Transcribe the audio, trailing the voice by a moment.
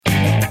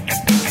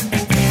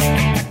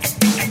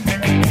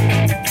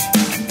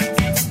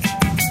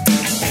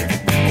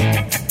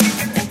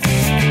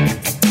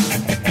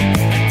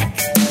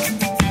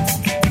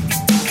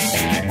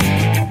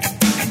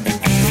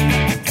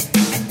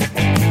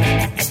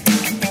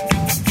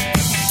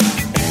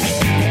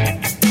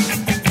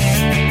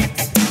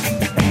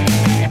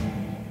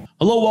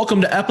Hello, welcome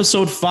to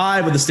episode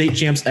 5 of the State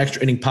Champs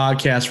Extra Inning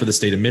Podcast for the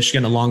state of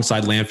Michigan,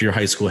 alongside Lanphier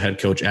High School head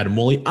coach Adam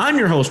Woolley. I'm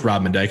your host,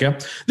 Rob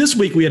Mendyka. This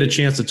week, we had a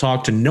chance to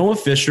talk to Noah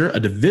Fisher, a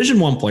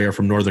Division I player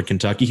from Northern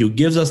Kentucky, who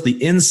gives us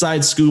the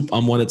inside scoop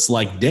on what it's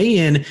like day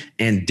in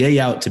and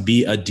day out to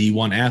be a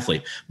D1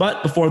 athlete.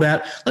 But before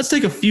that, let's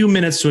take a few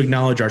minutes to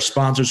acknowledge our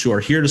sponsors who are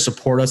here to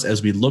support us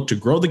as we look to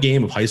grow the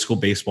game of high school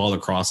baseball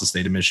across the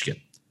state of Michigan.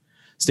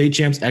 State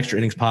Champs Extra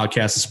Innings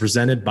Podcast is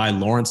presented by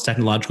Lawrence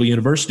Technological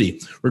University.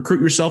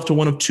 Recruit yourself to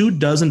one of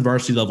 24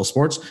 varsity level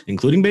sports,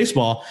 including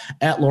baseball,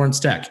 at Lawrence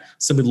Tech.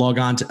 Simply log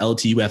on to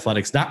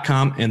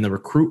ltuathletics.com and the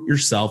Recruit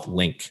Yourself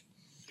link.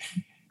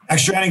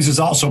 Extra Innings is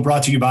also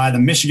brought to you by the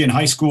Michigan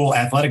High School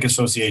Athletic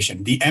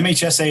Association. The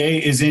MHSAA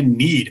is in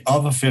need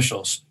of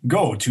officials.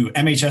 Go to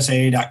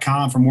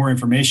MHSAA.com for more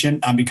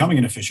information on becoming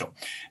an official.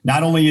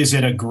 Not only is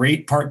it a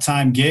great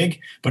part-time gig,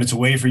 but it's a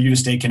way for you to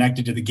stay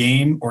connected to the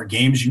game or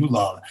games you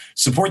love.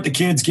 Support the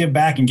kids, give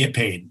back, and get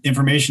paid.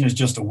 Information is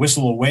just a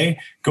whistle away.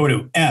 Go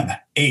to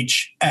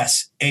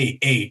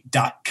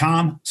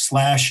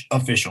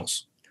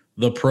MHSAA.com/officials.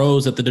 The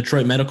pros at the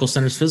Detroit Medical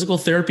Center's Physical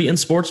Therapy and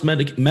Sports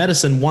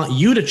Medicine want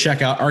you to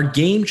check out our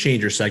Game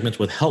Changer segments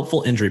with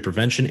helpful injury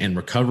prevention and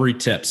recovery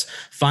tips.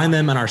 Find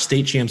them on our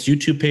State Champs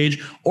YouTube page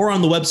or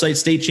on the website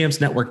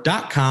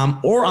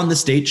statechampsnetwork.com or on the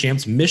State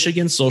Champs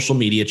Michigan social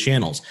media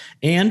channels.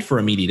 And for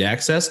immediate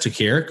access to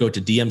care, go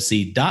to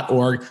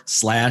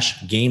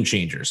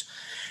dmc.org/gamechangers.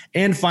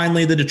 And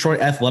finally, the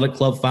Detroit Athletic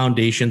Club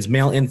Foundation's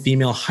Male and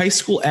Female High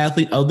School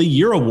Athlete of the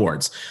Year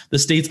Awards. The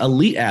state's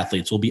elite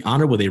athletes will be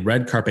honored with a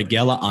red carpet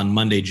gala on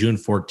Monday, June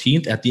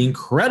 14th at the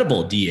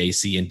incredible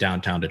DAC in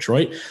downtown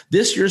Detroit.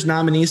 This year's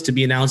nominees to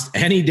be announced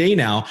any day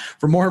now.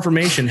 For more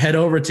information, head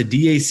over to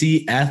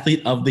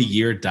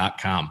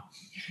dacathleteoftheyear.com.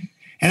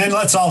 And then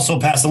let's also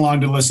pass along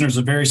to listeners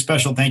a very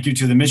special thank you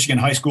to the Michigan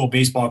High School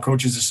Baseball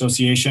Coaches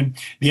Association.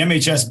 The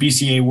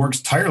MHSBCA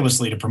works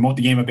tirelessly to promote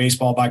the game of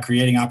baseball by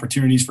creating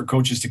opportunities for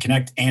coaches to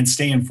connect and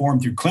stay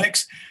informed through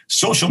clinics,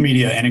 social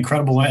media, and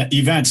incredible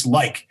events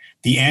like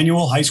the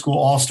annual high school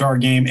all-star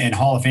game and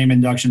Hall of Fame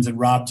inductions. And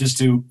Rob, just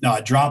to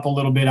drop a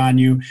little bit on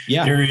you,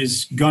 there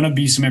is going to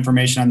be some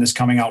information on this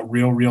coming out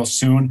real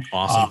soon.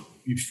 Awesome.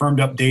 We've firmed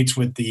up dates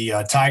with the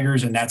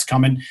Tigers, and that's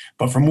coming.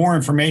 But for more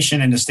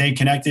information and to stay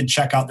connected,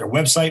 check out their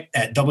website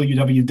at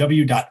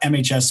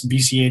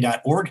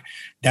www.mhsbca.org.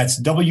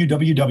 That's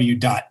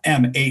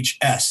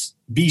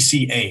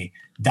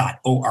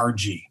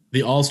www.mhsbca.org.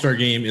 The All-Star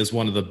Game is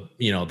one of the,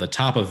 the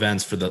top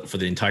events for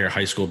the entire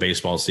high school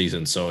baseball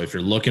season. So if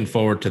you're looking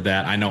forward to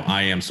that, I know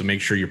I am. So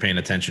make sure you're paying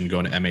attention,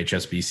 going to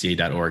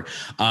mhsbca.org.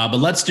 But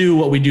let's do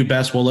what we do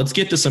best. Well, let's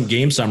get to some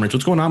game summaries.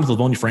 What's going on with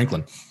Livonia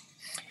Franklin?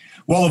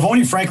 Well,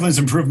 Livonia Franklin's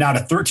improved now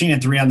to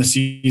 13-3 on the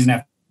season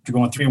after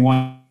going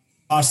 3-1.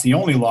 Lost the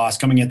only loss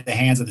coming at the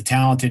hands of the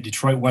talented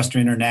Detroit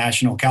Western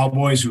International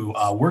Cowboys, who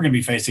we're going to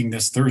be facing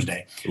this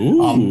Thursday.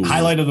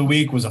 Highlight of the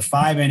week was a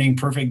 5-inning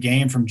perfect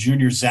game from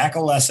junior Zach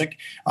Olesic.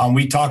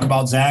 We talk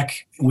about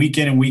Zach week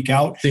in and week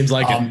out. Seems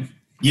like it.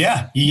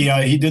 Yeah,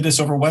 he did this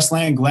over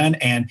Westland Glen,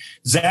 and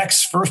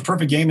Zach's first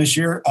perfect game this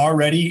year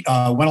already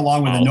went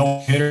along with a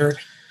no-hitter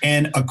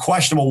and a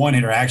questionable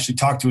one-hitter. I actually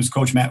talked to his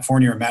coach, Matt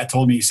Fournier, and Matt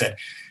told me, he said,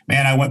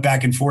 man, I went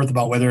back and forth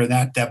about whether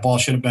that ball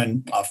should have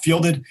been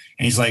fielded. And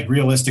he's like,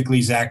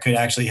 realistically, Zach could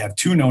actually have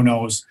 2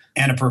 no-nos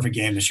and a perfect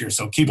game this year.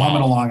 So keep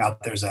humming along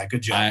out there, Zach.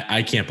 Good job.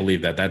 I can't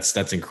believe that.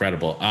 That's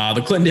incredible.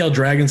 The Clintondale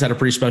Dragons had a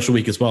pretty special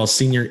week as well.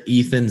 Senior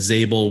Ethan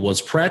Zabel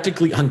was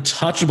practically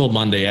untouchable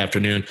Monday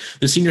afternoon.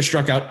 The senior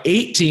struck out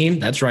 18.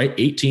 That's right,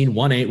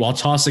 18-1-8, while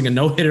tossing a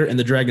no-hitter in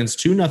the Dragons'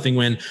 2-0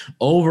 win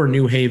over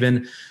New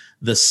Haven.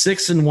 The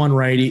 6'1"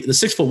 righty, the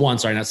 6'1",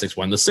 sorry, not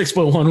 6'1", the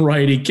 6'1"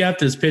 righty kept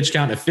his pitch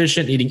count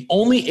efficient, needing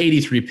only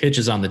 83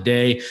 pitches on the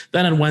day.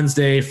 Then on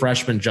Wednesday,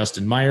 freshman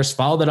Justin Myers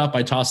followed it up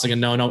by tossing a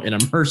no-no in a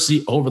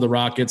mercy over the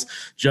Rockets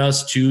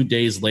just 2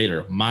 days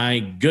later. My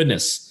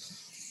goodness.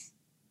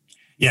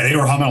 Yeah, they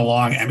were humming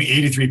along. I mean,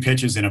 83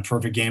 pitches in a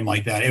perfect game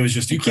like that. It was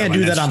just incredible.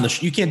 You can't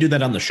do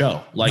that on the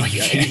show. Like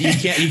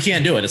you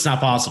can't do it. It's not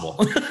possible.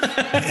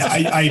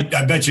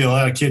 I bet you a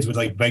lot of kids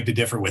would beg to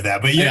differ with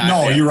that. But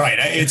you're right.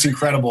 It's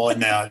incredible.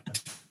 And I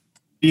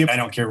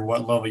don't care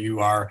what level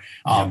you are.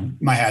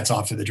 My hat's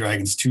off to the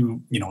Dragons.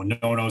 2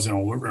 no-nos in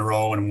a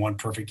row and 1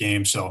 perfect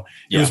game. So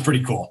it was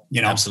pretty cool.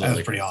 Absolutely. That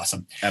was pretty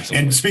awesome.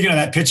 Absolutely. And speaking of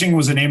that, pitching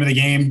was the name of the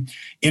game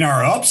in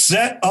our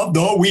upset of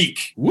the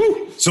week.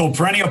 Woo! So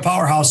perennial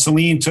powerhouse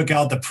Saline took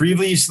out the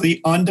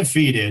previously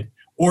undefeated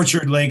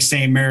Orchard Lake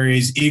St.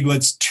 Mary's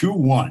Eaglets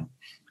 2-1.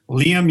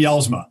 Liam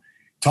Yelsma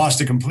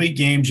tossed a complete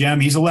game gem.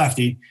 He's a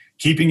lefty,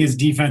 keeping his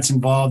defense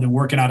involved and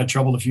working out of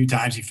trouble a few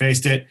times he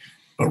faced it.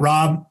 But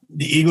Rob,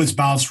 the Eaglets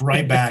bounced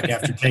right back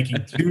after taking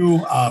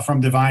 2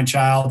 from Divine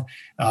Child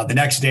the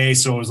next day.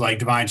 So it was like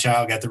Divine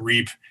Child got to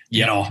reap,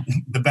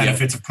 the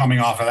benefits of coming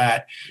off of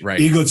that. Right.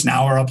 Eaglets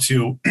now are up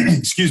to,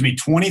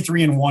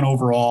 23-1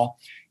 overall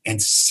and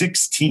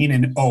 16-0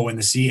 in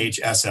the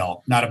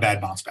CHSL. Not a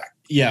bad bounce back.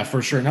 Yeah,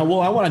 for sure. Now,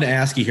 I wanted to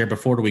ask you here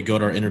before we go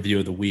to our interview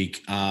of the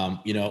week.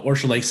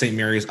 Orchard Lake St.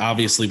 Mary's,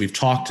 obviously, we've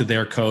talked to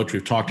their coach.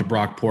 We've talked to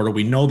Brock Porter.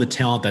 We know the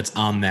talent that's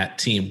on that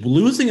team.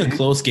 Losing a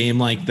close game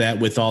like that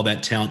with all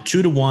that talent,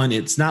 2-1,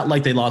 it's not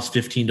like they lost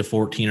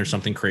 15-14 or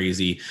something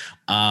crazy.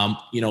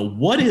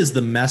 What is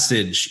the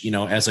message,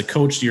 as a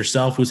coach to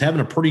yourself who's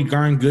having a pretty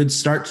darn good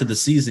start to the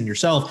season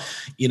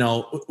yourself?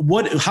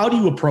 How do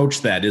you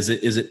approach that? Is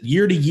it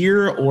year to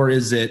year, or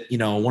is it,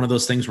 one of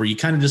those things where you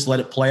kind of just let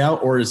it play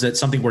out, or is it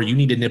something where you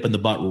need to nip in the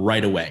butt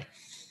right away?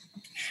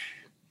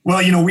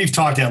 Well, we've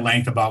talked at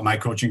length about my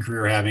coaching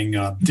career having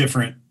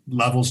different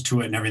levels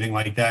to it and everything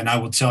like that. And I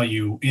will tell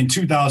you, in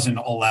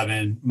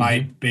 2011, my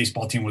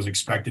baseball team was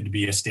expected to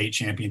be a state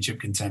championship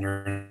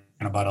contender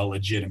and about a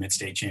legitimate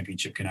state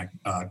championship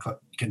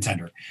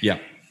contender. Yeah.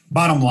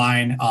 Bottom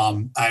line,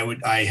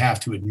 I have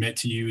to admit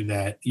to you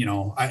that,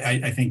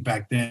 I think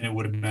back then it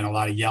would have been a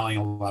lot of yelling,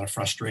 a lot of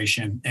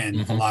frustration,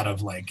 and a lot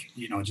of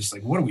just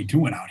like, what are we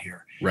doing out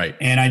here? Right.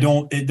 And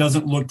it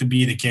doesn't look to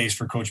be the case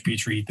for Coach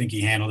Petrie. I think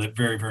he handled it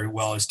very, very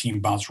well. His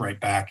team bounced right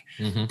back.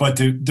 But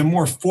to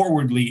more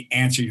forwardly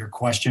answer your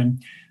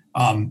question,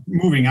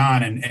 moving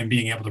on and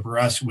being able to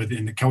progress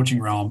within the coaching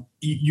realm,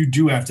 you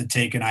do have to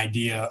take an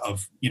idea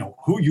of,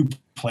 who you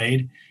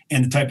played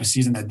and the type of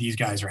season that these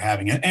guys are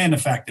having, and the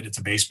fact that it's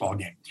a baseball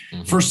game.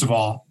 First of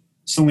all,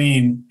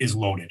 Saline is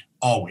loaded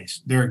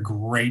always. They're a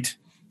great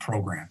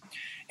program.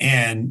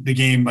 And the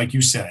game, like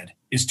you said,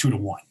 is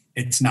 2-1.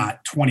 It's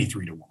not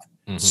 23-1.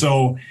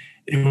 So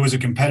it was a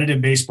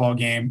competitive baseball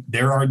game.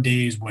 There are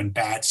days when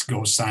bats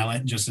go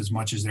silent just as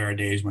much as there are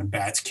days when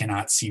bats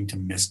cannot seem to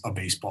miss a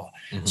baseball.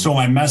 So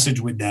my message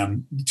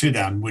to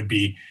them would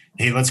be,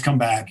 hey, let's come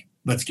back.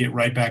 Let's get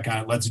right back on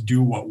it. Let's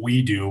do what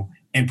we do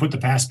and put the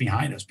past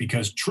behind us,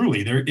 because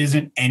truly there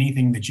isn't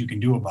anything that you can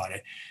do about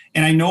it.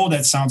 And I know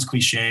that sounds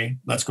cliche.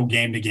 Let's go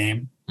game to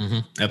game.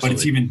 But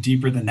it's even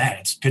deeper than that.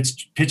 It's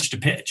pitch to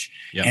pitch.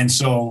 Yep. And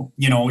so,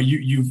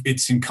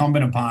 it's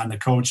incumbent upon the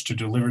coach to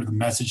deliver the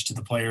message to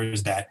the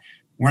players that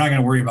we're not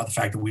going to worry about the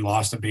fact that we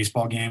lost a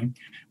baseball game.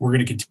 We're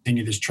going to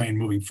continue this train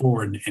moving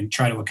forward and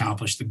try to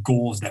accomplish the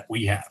goals that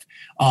we have.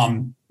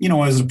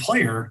 As a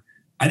player,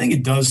 I think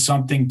it does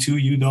something to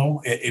you,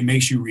 though. It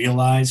makes you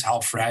realize how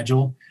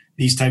fragile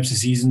these types of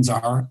seasons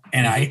are.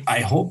 And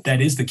I hope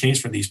that is the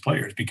case for these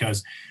players,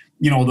 because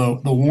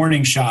the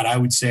warning shot, I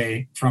would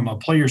say, from a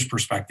player's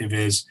perspective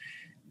is,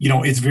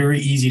 it's very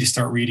easy to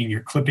start reading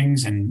your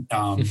clippings and,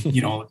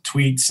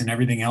 tweets and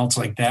everything else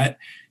like that.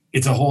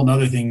 It's a whole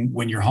nother thing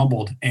when you're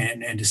humbled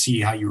and to see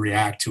how you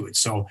react to it.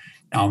 So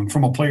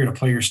from a player to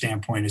player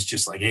standpoint, it's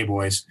just like, hey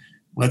boys,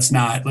 let's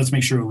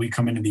make sure we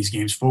come into these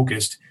games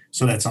focused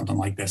so that something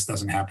like this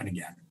doesn't happen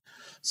again.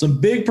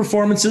 Some big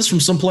performances from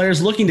some players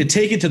looking to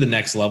take it to the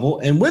next level.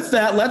 And with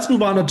that, let's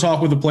move on to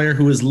talk with a player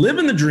who is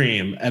living the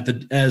dream at the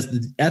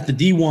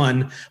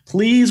D1.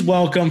 Please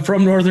welcome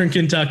from Northern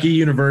Kentucky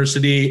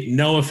University,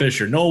 Noah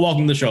Fisher. Noah,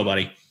 welcome to the show,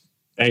 buddy.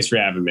 Thanks for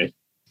having me.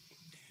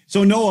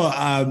 So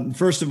Noah,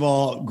 first of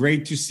all,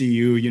 great to see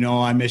you.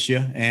 I miss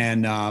you,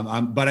 and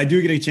but I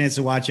do get a chance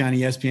to watch you on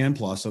ESPN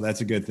Plus, so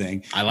that's a good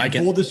thing. I like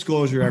it. Full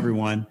disclosure,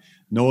 everyone.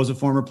 Noah's a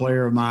former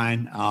player of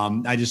mine.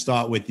 I just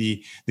thought with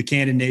the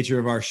candid nature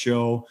of our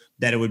show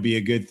that it would be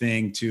a good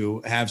thing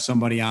to have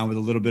somebody on with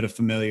a little bit of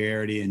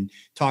familiarity and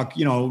talk,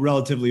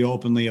 relatively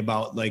openly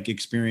about like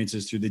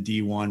experiences through the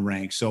D1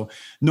 ranks. So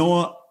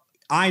Noah,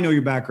 I know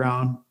your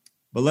background,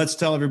 but let's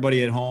tell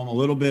everybody at home a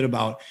little bit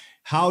about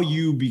how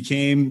you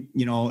became,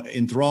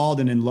 enthralled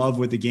and in love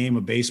with the game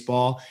of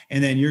baseball,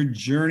 and then your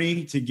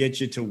journey to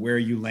get you to where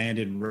you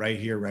landed right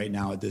here, right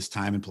now at this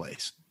time and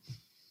place.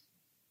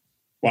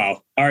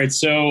 Wow. All right.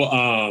 So,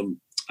 I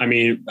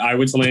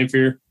went to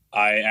Lanphier.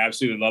 I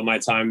absolutely love my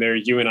time there.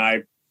 You and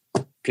I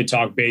could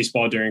talk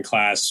baseball during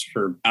class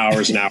for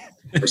hours and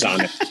hours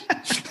on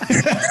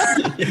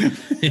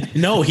it.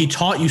 No, he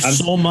taught you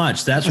so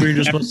much. That's what you're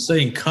just supposed to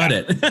say and cut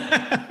it.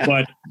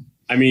 But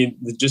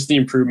just the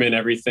improvement,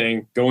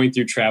 everything, going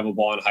through travel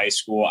ball in high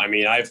school.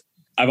 I've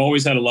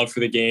always had a love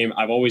for the game.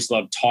 I've always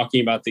loved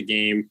talking about the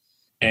game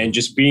and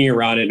just being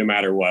around it no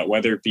matter what,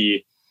 whether it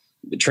be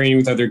the training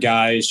with other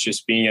guys,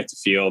 just being at the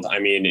field.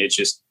 It's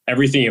just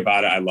everything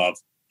about it. I love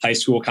high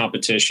school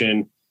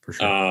competition, for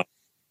sure.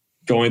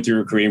 Going through a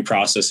recruiting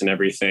process and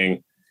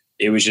everything.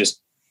 It was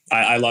just,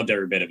 I loved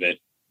every bit of it.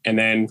 And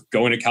then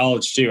going to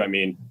college too.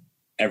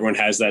 Everyone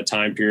has that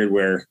time period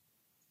where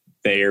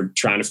they are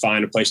trying to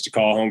find a place to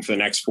call home for the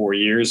next 4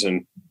 years,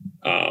 and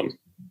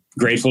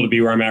grateful to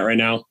be where I'm at right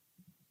now.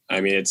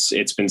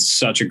 It's been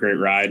such a great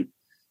ride,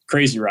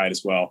 crazy ride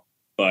as well,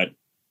 but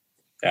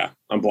yeah,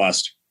 I'm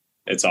blessed.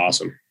 It's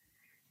awesome.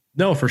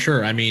 No, for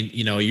sure. I mean,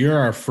 you're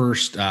our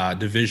first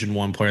Division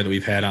I player that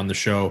we've had on the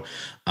show.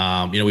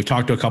 We've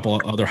talked to a couple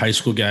of other high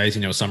school guys.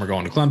 Some are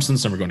going to Clemson,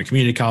 some are going to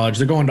community college.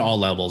 They're going to all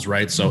levels,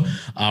 right? So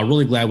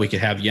really glad we could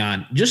have you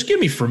on. Just give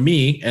me, for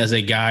me, as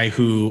a guy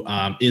who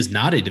is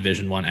not a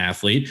Division I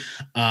athlete,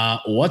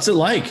 what's it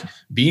like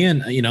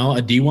being,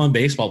 a D1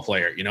 baseball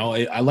player?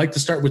 I like to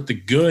start with the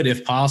good,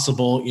 if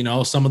possible,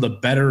 some of the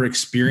better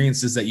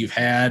experiences that you've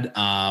had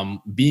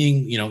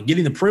being,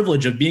 getting the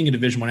privilege of being a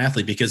Division I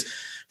athlete, because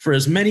for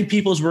as many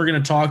people as we're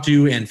going to talk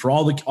to, and for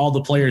all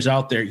the players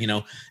out there,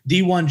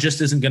 D1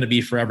 just isn't going to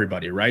be for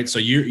everybody, right? So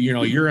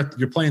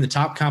you're playing the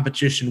top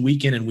competition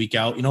week in and week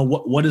out.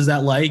 What is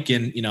that like?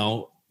 And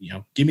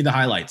give me the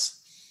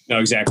highlights. No,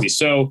 exactly.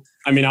 So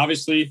I mean,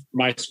 obviously,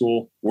 my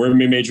school, we're a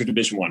mid-major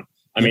Division I.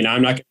 I mean,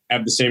 I'm not going to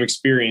have the same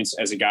experience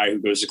as a guy who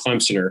goes to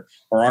Clemson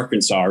or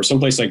Arkansas or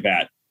someplace like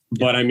that.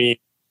 Yeah. But I mean,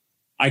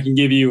 I can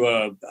give you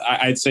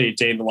I'd say a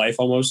day in the life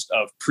almost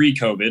of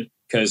pre-COVID,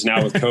 because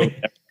now with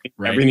COVID.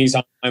 Right. Everything's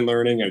online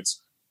learning.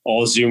 It's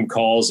all Zoom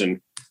calls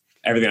and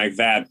everything like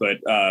that. But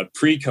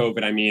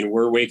pre-COVID, I mean,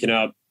 we're waking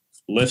up.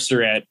 Lifts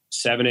are at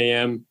 7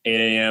 a.m., 8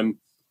 a.m.,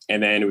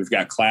 and then we've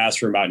got class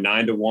from about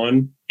 9 to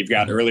 1. You've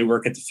got early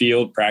work at the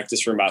field,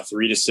 practice from about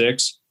 3 to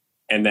 6.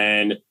 And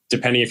then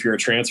depending if you're a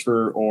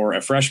transfer or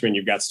a freshman,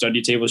 you've got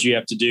study tables you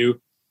have to do.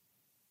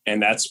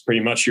 And that's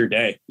pretty much your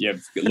day. You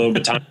have a little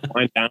bit of time to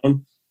wind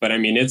down. But I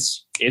mean,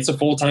 it's a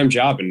full-time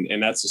job,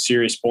 and that's a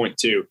serious point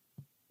too.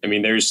 I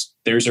mean,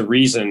 there's a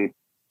reason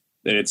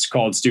that it's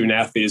called student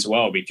athlete as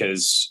well,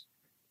 because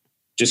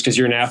just because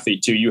you're an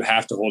athlete too, you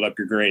have to hold up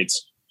your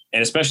grades.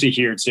 And especially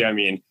here too, I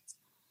mean,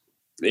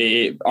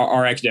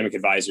 our academic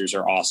advisors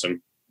are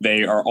awesome.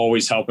 They are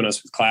always helping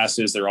us with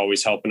classes. They're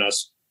always helping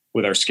us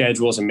with our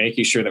schedules and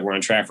making sure that we're on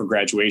track for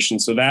graduation.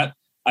 So that,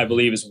 I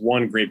believe, is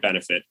one great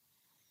benefit.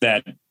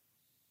 That,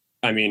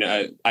 I mean,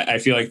 I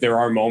feel like there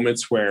are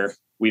moments where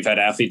we've had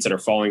athletes that are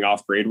falling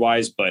off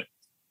grade-wise, but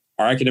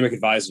our academic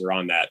advisors are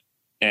on that.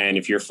 And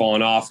if you're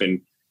falling off and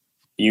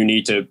you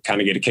need to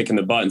kind of get a kick in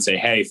the butt and say,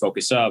 hey,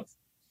 focus up,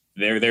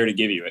 they're there to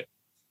give you it.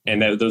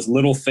 And those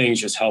little things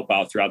just help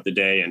out throughout the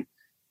day and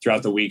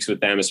throughout the weeks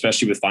with them,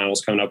 especially with finals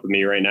coming up with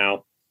me right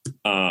now.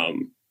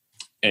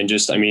 And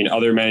just, I mean,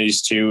 other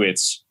amenities too.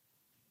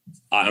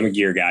 I'm a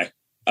gear guy.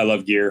 I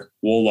love gear.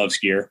 Wool loves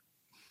gear.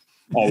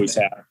 Always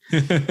have.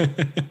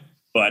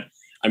 But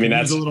I mean,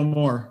 that's a little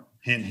more.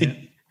 Hint,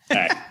 hint.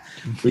 Hey,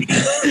 we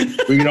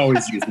can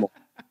always use more.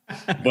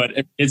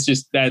 But it's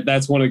just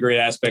that's one of the great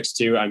aspects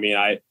too. I mean,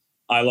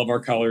 I love our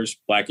colors.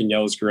 Black and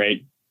yellow is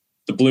great.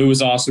 The blue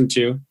is awesome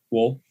too,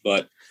 wool.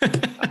 But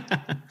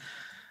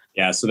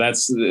yeah, so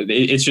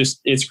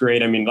it's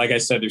great. I mean, like I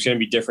said, there's going to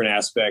be different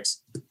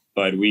aspects,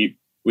 but we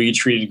get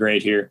treated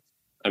great here.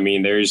 I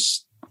mean,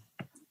 there's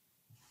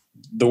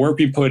the work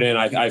we put in.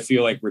 I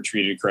feel like we're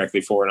treated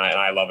correctly for, and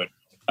I love it.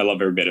 I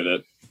love every bit of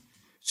it.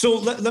 So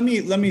let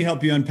me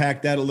help you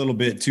unpack that a little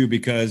bit too,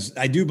 because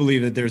I do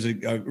believe that there's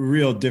a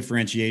real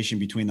differentiation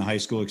between the high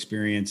school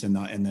experience and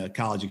the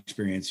college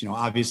experience.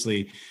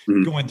 Obviously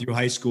going through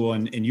high school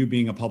and you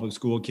being a public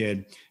school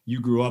kid,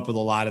 you grew up with a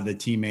lot of the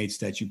teammates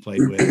that you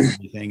played with and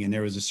everything, and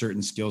there was a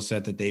certain skill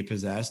set that they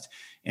possessed.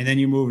 And then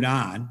you moved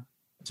on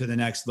to the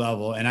next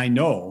level. And I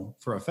know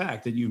for a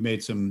fact that you've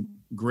made some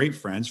great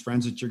friends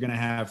that you're going to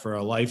have for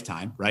a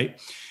lifetime, right?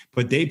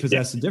 But they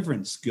possess a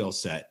different skill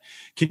set.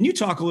 Can you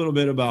talk a little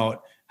bit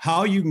about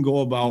how you can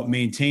go about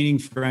maintaining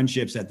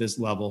friendships at this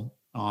level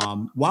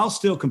while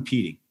still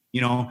competing,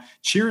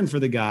 cheering for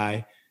the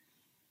guy?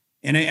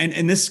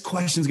 And this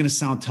question is going to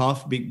sound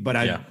tough, but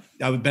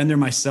I've been there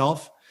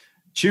myself,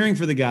 cheering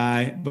for the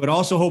guy, but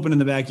also hoping in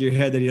the back of your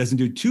head that he doesn't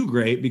do too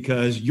great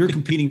because you're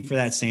competing for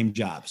that same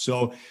job.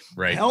 So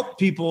help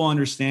people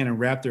understand and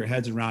wrap their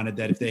heads around it,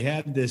 that if they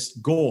have this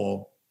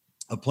goal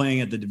of playing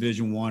at the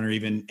Division I or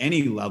even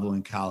any level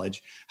in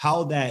college,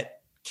 how that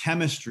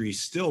chemistry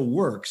still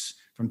works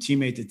from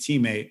teammate to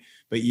teammate,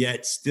 but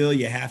yet still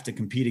you have to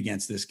compete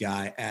against this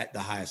guy at the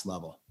highest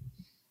level.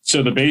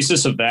 So the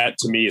basis of that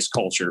to me is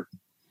culture.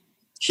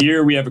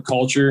 Here we have a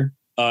culture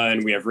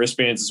and we have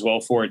wristbands as well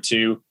for it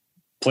too.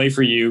 Play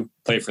for you,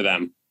 play for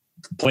them.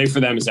 Play for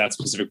them is that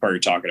specific part you're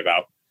talking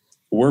about.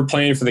 We're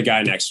playing for the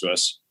guy next to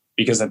us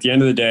because at the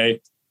end of the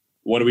day,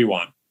 what do we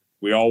want?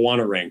 We all want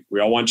a ring. We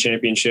all want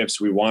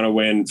championships. We want to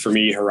win, for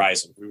me,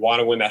 Horizon. We want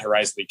to win that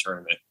Horizon League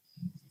tournament.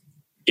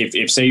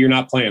 If say you're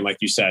not playing, like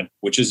you said,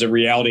 which is a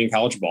reality in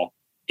college ball,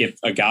 if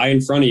a guy in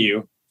front of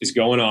you is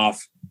going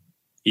off,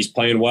 he's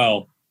playing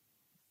well,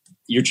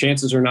 your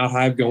chances are not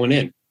high of going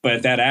in. But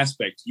at that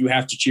aspect, you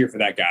have to cheer for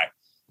that guy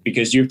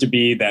because you have to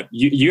be that.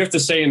 You have to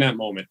say in that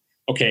moment,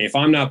 okay, if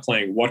I'm not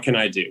playing, what can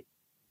I do?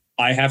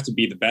 I have to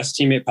be the best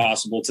teammate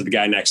possible to the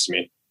guy next to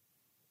me,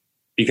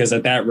 because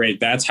at that rate,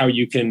 that's how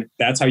you can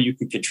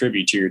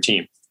contribute to your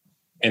team,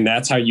 and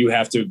that's how you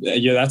have to.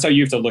 That's how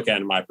you have to look at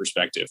it in my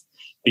perspective,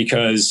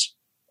 because.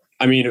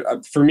 I mean,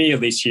 for me, at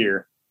least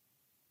here,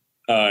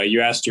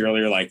 you asked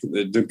earlier, like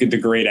the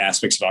great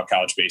aspects about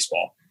college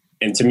baseball.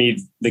 And to me,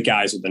 the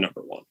guys are the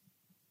number one.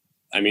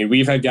 I mean,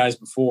 we've had guys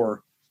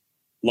before,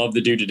 love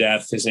the dude to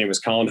death. His name was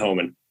Colin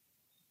Homan.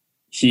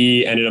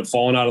 he ended up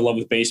falling out of love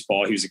with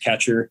baseball. He was a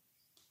catcher,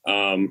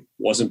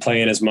 wasn't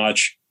playing as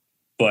much,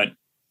 but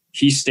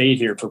he stayed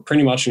here for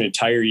pretty much an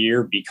entire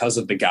year because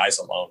of the guys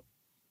alone.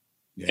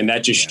 Yeah, and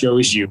that just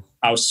shows you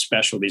how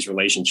special these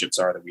relationships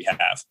are that we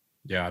have.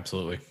 Yeah,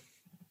 absolutely.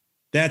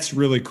 That's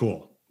really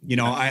cool. You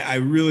know, I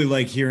really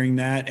like hearing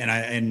that,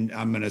 and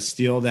I'm going to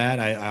steal that.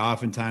 I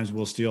oftentimes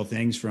will steal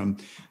things from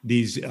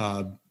these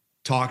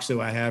talks that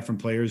I have from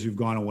players who've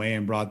gone away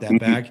and brought that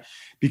back,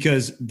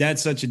 because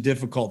that's such a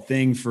difficult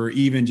thing for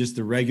even just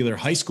the regular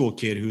high school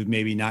kid who's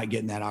maybe not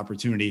getting that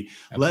opportunity,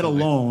 let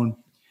alone,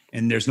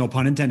 and there's no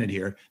pun intended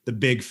here, the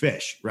big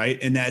fish, right?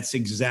 And that's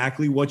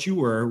exactly what you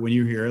were when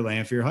you were here at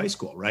Lanphier High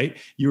School, right?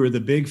 You were the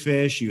big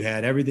fish. You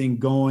had everything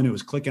going. It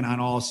was clicking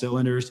on all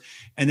cylinders.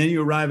 And then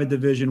you arrive at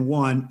Division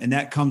I, and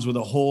that comes with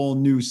a whole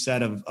new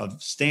set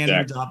of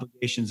standards,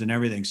 obligations, and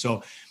everything.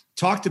 So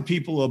talk to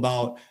people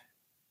about,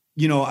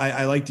 you know,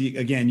 I like to,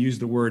 again, use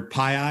the word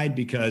pie-eyed,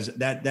 because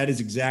that is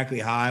exactly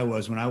how I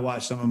was when I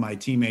watched some of my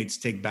teammates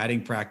take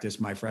batting practice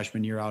my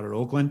freshman year out at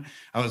Oakland.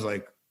 I was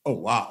like, oh,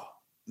 wow.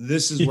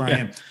 This is where I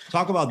am.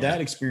 Talk about that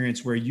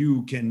experience where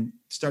you can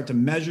start to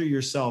measure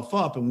yourself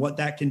up and what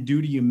that can do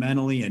to you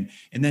mentally. And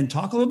then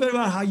talk a little bit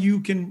about how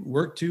you can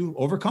work to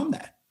overcome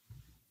that.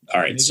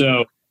 All right.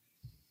 So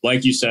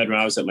like you said, when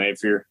I was at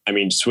Lanphier, I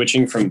mean,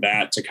 switching from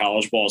that to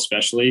college ball,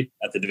 especially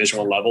at the Division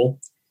I level.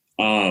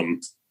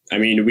 I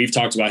mean, we've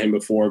talked about him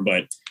before,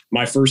 but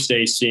my first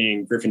day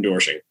seeing Griffin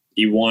Dorshing,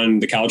 he won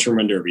the College Home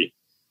Run Derby,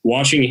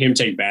 watching him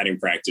take batting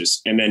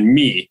practice, and then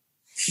me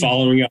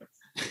following up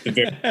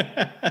against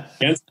that.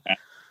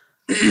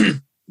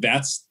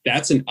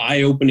 That's an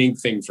eye-opening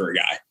thing for a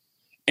guy.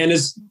 And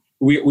as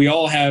we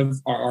all have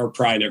our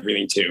pride and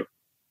everything too.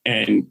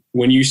 And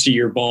when you see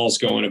your balls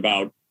going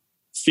about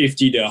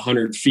 50 to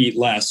 100 feet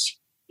less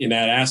in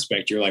that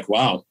aspect, you're like,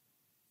 wow,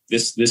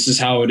 this is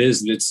how it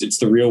is. It's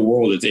the real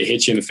world. It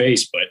hits you in the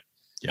face. But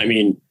I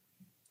mean,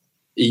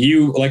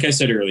 you, like I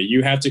said earlier,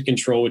 you have to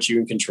control what you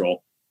can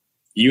control.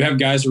 You have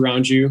guys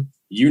around you,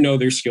 you know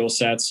their skill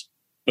sets,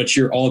 but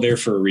you're all there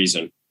for a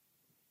reason.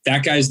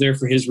 That guy's there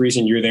for his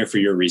reason. You're there for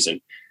your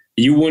reason.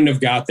 You wouldn't have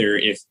got there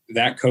if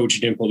that coach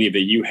didn't believe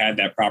that you had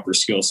that proper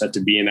skill set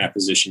to be in that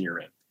position you're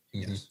in.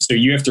 Mm-hmm. So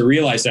you have to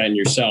realize that in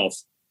yourself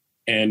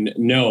and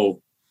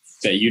know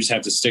that you just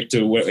have to stick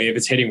to what, if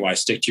it's hitting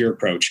wise, stick to your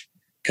approach.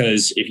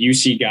 Because if you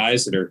see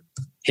guys that are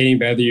hitting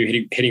better than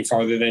you, hitting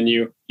farther than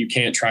you, you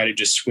can't try to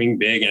just swing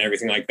big and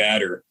everything like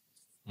that. Or,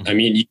 I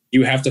mean,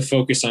 you have to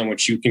focus on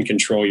what you can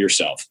control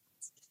yourself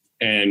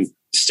and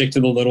stick to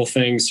the little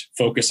things,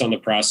 focus on the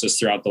process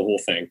throughout the whole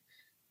thing.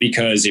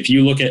 Because if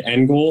you look at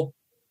end goal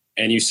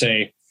and you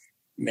say,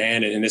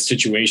 man, in this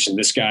situation,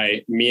 this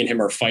guy, me and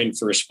him are fighting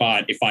for a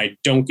spot. If I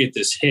don't get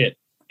this hit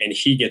and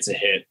he gets a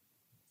hit,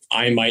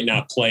 I might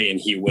not play and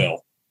he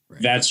will.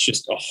 Right. That's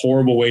just a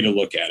horrible way to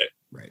look at it.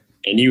 Right.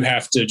 And you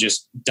have to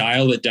just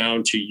dial it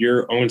down to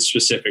your own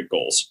specific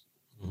goals.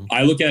 Mm-hmm.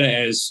 I look at it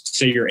as,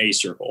 say, your A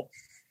circle.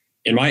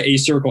 In my A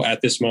circle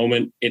at this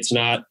moment, it's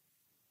not,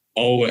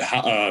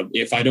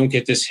 if I don't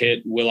get this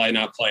hit, will I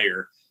not play?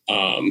 Or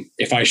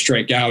if I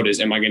strike out,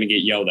 am I going to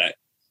get yelled at?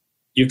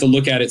 You have to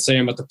look at it, say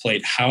I'm at the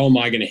plate. How am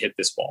I going to hit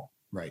this ball?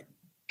 Right.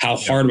 How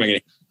hard am I going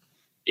to hit?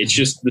 It's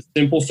just the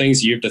simple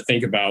things you have to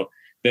think about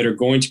that are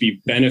going to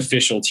be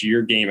beneficial to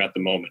your game at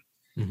the moment.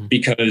 Mm-hmm.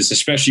 Because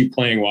especially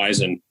playing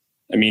wise, and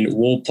I mean,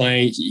 Will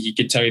playing, he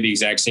could tell you the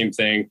exact same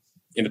thing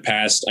in the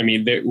past. I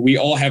mean, we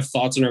all have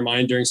thoughts in our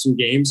mind during some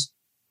games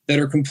that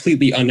are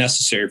completely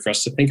unnecessary for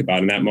us to think about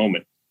in that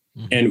moment.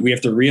 Mm-hmm. And we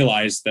have to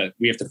realize that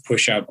we have to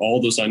push out all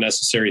those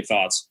unnecessary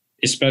thoughts,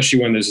 especially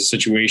when there's a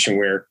situation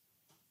where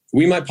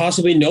we might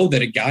possibly know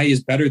that a guy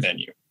is better than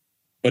you.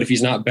 But if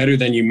he's not better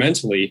than you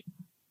mentally,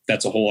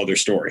 that's a whole other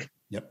story.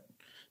 Yep.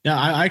 Yeah,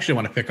 I actually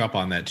want to pick up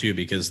on that too,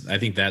 because I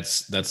think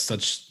that's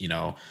such,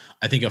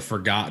 I think a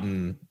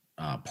forgotten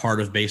part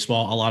of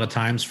baseball a lot of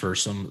times for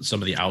some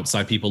of the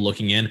outside people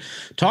looking in.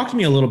 Talk to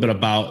me a little bit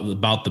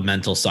about the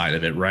mental side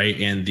of it, right?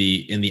 And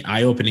the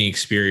eye-opening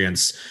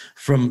experience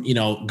from,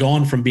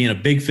 going from being a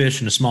big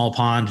fish in a small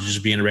pond to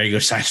just being a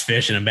regular sized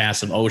fish in a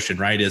massive ocean,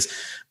 right? Is,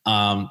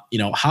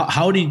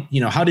 how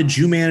did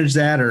you manage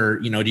that? Or,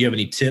 do you have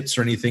any tips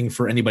or anything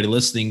for anybody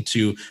listening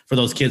for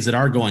those kids that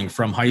are going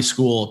from high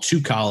school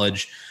to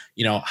college?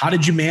 How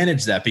did you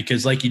manage that?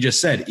 Because like you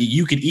just said,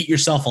 you could eat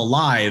yourself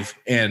alive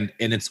and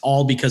it's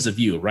all because of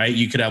you, right?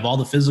 You could have all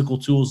the physical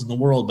tools in the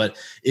world, but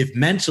if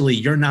mentally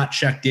you're not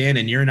checked in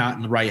and you're not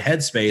in the right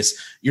headspace,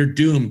 you're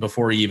doomed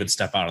before you even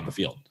step out on the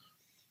field.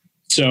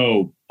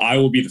 So I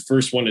will be the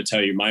first one to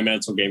tell you my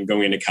mental game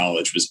going into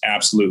college was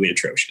absolutely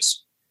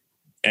atrocious.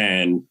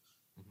 And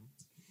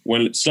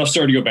when stuff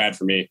started to go bad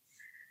for me,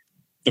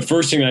 the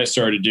first thing that I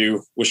started to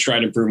do was try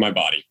to improve my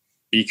body.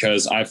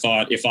 Because I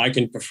thought if I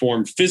can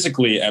perform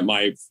physically at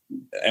my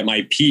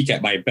peak,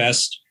 at my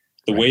best,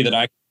 the way that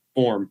I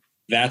perform,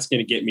 that's going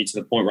to get me to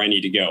the point where I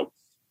need to go.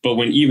 But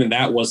when even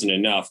that wasn't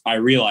enough, I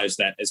realized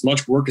that as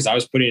much work as I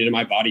was putting into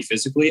my body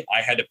physically,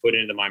 I had to put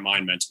it into my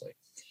mind mentally.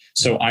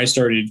 So I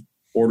started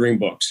ordering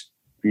books.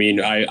 I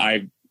mean,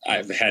 I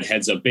I've had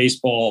Heads Up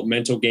Baseball,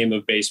 Mental Game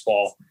of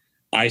Baseball.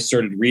 I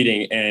started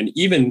reading, and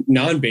even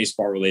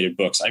non-baseball related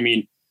books. I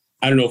mean,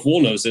 I don't know if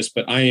Will knows this,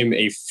 but I am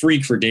a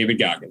freak for David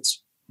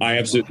Goggins. I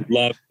absolutely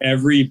love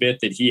every bit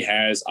that he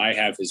has. I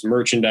have his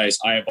merchandise.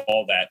 I have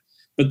all that.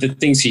 But the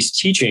things he's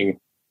teaching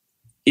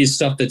is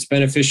stuff that's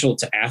beneficial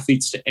to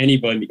athletes, to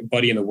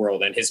anybody in the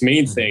world. And his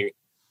main thing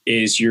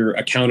is your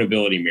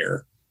accountability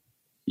mirror.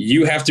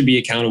 You have to be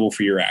accountable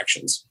for your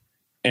actions.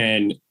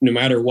 And no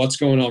matter what's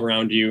going on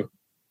around you,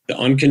 the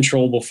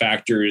uncontrollable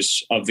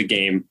factors of the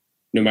game,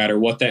 no matter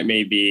what that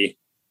may be,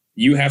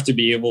 you have to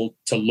be able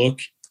to look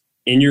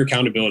in your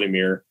accountability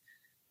mirror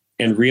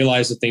and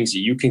realize the things that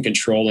you can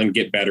control and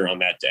get better on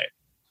that day.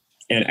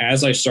 And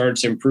as I started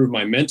to improve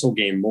my mental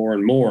game more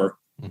and more,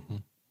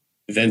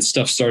 then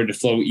stuff started to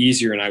flow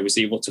easier, and I was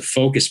able to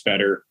focus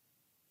better,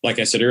 like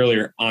I said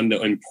earlier, on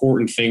the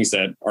important things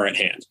that are at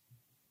hand.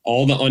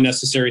 All the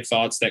unnecessary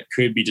thoughts that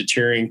could be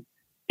deterring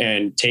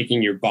and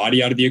taking your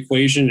body out of the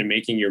equation and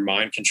making your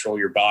mind control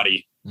your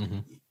body.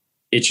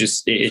 It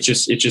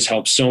just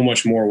helps so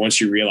much more once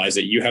you realize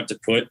that you have to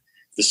put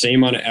the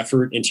same amount of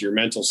effort into your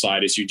mental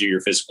side as you do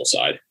your physical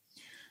side.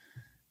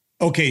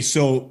 Okay,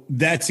 so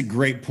that's a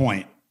great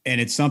point. And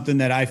it's something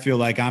that I feel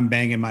like I'm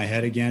banging my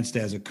head against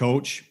as a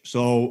coach.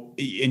 So,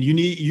 and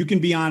you can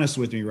be honest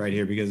with me right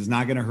here, because it's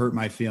not going to hurt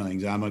my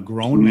feelings. I'm a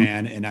grown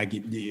man, and I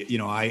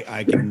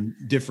can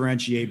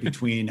differentiate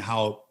between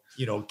how,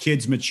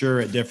 kids mature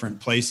at different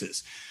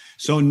places.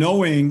 So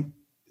knowing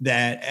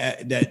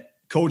that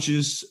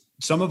coaches,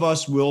 some of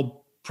us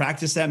will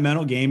practice that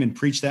mental game and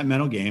preach that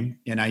mental game.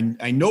 And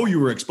I know you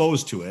were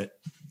exposed to it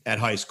at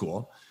high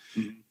school.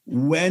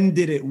 When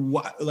did it,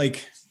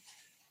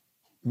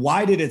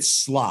 why did it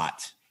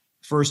slot,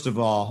 first of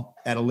all,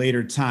 at a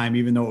later time,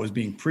 even though it was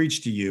being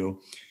preached to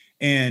you?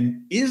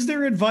 And is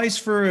there advice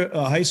for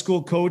a high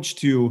school coach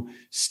to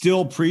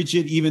still preach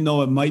it, even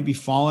though it might be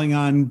falling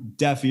on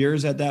deaf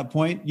ears at that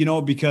point?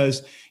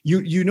 Because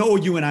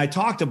you and I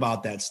talked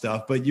about that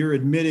stuff, but you're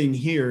admitting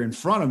here in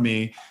front of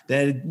me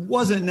that it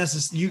wasn't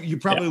necessary. You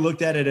probably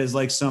looked at it as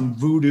like some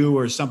voodoo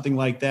or something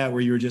like that,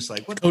 where you were just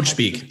like, what? Coach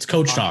speak. It's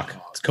coach talk.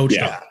 It's coach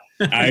talk.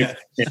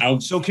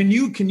 So can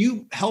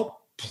you help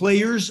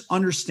players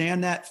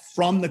understand that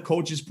from the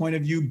coach's point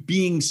of view,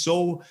 being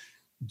so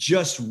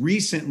just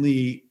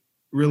recently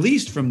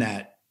released from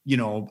that,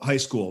 high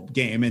school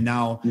game, and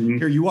now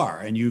here you are,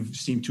 and you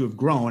seem to have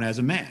grown as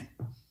a man?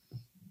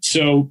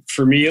 So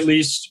for me, at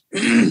least,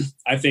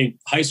 I think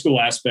high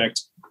school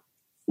aspect,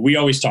 we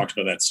always talked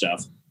about that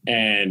stuff.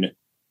 And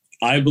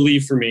I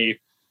believe for me,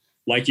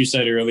 like you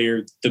said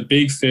earlier, the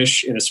big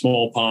fish in a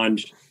small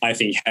pond, I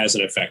think, has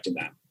an effect in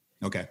that.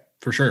 Okay.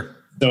 For sure.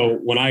 So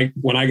when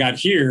I got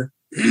here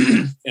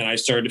and I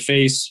started to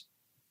face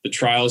the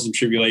trials and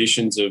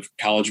tribulations of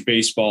college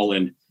baseball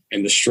and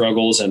the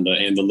struggles and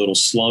the little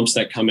slumps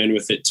that come in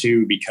with it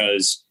too,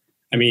 because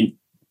I mean,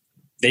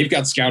 they've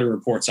got scouting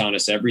reports on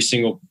us every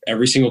single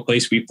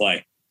place we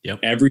play. Yep.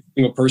 Every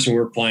single person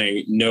we're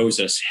playing knows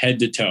us head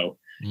to toe.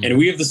 And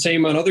we have the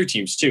same on other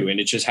teams too. And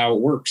it's just how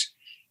it works.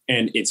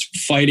 And it's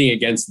fighting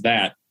against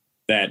that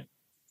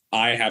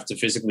I have to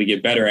physically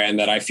get better at, and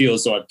that I feel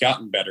as though I've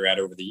gotten better at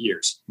over the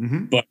years.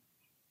 But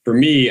for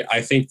me,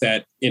 I think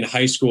that in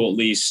high school, at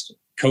least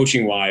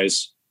coaching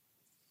wise,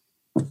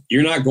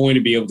 you're not going to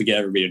be able to get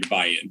everybody to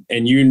buy in.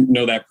 And you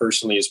know that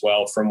personally as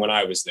well from when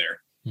I was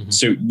there.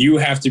 So you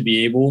have to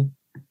be able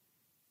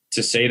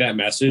to say that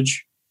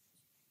message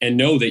and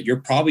know that you're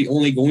probably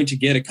only going to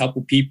get a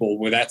couple people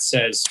where that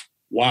says,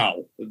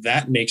 wow,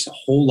 that makes a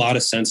whole lot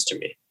of sense to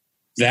me.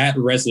 That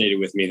resonated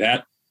with me.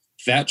 That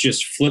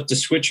just flipped a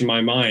switch in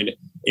my mind.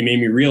 It made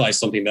me realize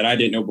something that I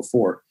didn't know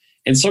before.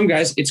 And some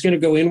guys, it's going to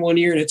go in one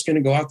ear and it's going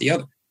to go out the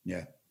other.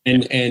 Yeah.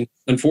 And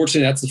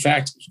unfortunately, that's the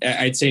fact.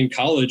 I'd say in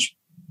college,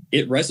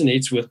 it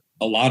resonates with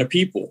a lot of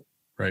people.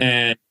 Right.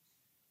 And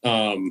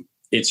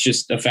it's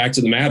just a fact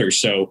of the matter.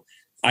 So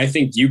I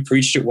think you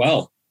preached it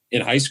well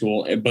in high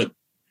school, but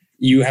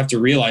you have to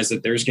realize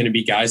that there's going to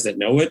be guys that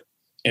know it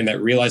and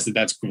that realize that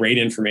that's great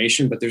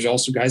information, but there's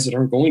also guys that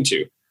aren't going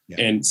to.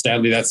 Yeah. And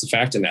sadly, that's the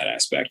fact in that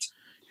aspect.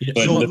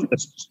 But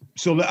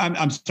so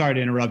I'm sorry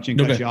to interrupt you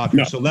and cut you off.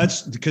 No. So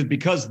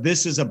because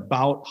this is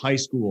about high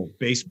school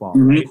baseball,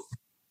 right?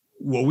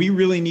 What we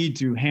really need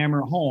to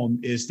hammer home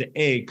is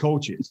to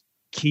coaches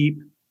keep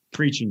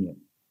preaching it.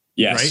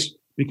 Yes. Right?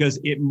 Because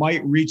it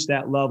might reach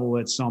that level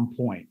at some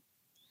point.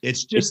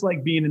 It's just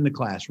like being in the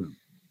classroom,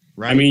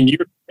 right? I mean, you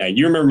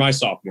remember my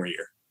sophomore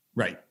year.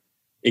 Right.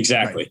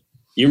 Exactly. Right.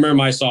 You remember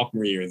my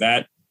sophomore year.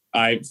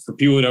 For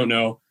people who don't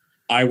know,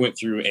 I went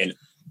through an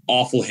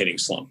awful hitting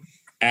slump.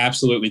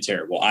 Absolutely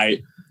terrible.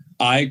 I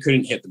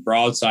couldn't hit the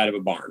broadside of a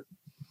barn.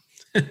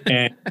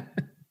 And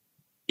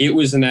it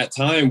was in that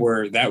time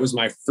where that was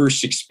my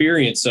first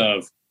experience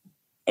of,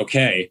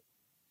 okay,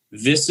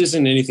 this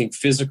isn't anything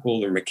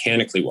physical or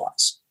mechanically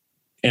wise.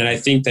 And I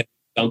think that's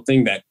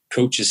something that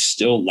coaches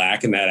still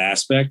lack in that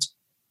aspect,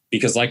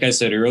 because like I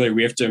said earlier,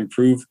 we have to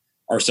improve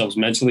ourselves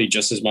mentally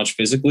just as much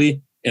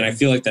physically. And I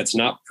feel like that's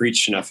not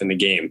preached enough in the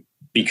game,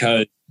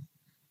 because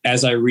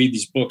as I read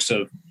these books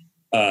of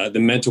the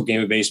mental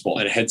game of baseball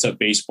and heads up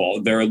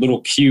baseball. There are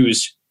little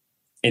cues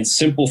and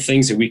simple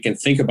things that we can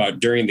think about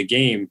during the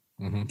game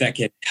that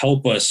can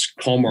help us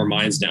calm our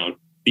minds down.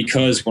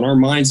 Because when our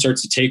mind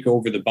starts to take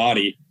over the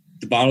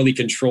bodily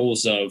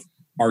controls of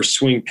our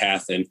swing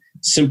path and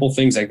simple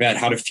things like that,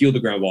 how to feel the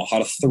ground ball, how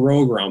to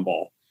throw a ground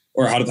ball,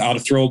 or how to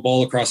throw a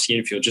ball across the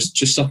infield, just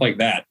stuff like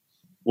that.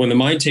 When the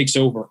mind takes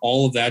over,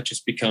 all of that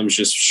just becomes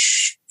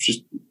just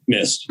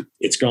mist.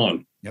 It's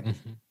gone. Yep.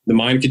 The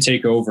mind can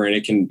take over, and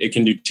it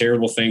can do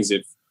terrible things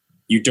if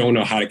you don't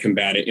know how to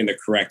combat it in the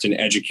correct and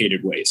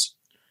educated ways.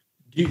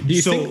 Do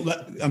you think?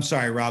 I'm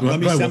sorry, Rob.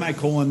 Let me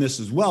semicolon this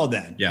as well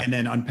then, and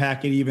then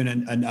unpack it even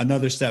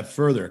another step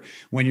further.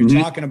 When you're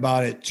talking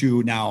about it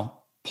to now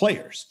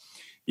players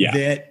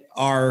that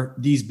are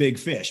these big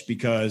fish,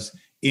 because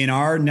in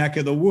our neck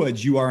of the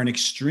woods, you are an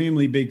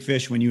extremely big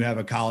fish when you have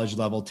a college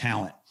level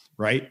talent,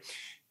 right?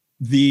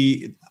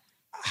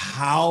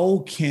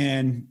 How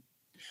can,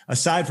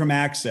 aside from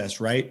access,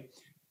 right?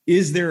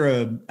 Is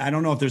there I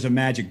don't know if there's a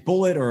magic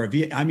bullet or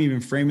I'm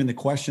even framing the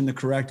question the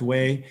correct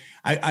way.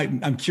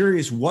 I'm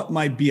curious what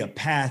might be a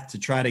path to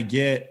try to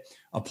get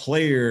a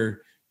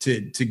player to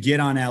get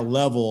on that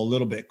level a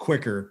little bit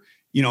quicker,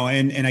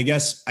 and I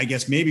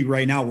guess maybe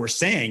right now we're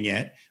saying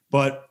it,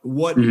 but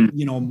what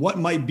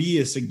might be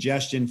a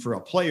suggestion for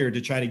a player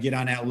to try to get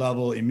on that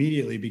level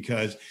immediately?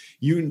 Because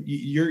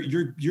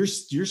you're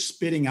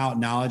spitting out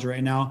knowledge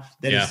right now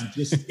that is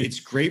just, it's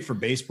great for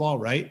baseball,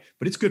 right?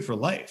 But it's good for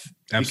life.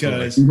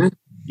 Absolutely. Because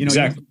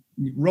Exactly.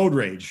 Road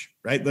rage,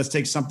 right? Let's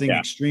take something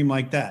extreme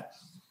like that.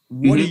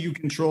 What do you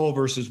control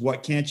versus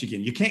what can't you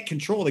get? You can't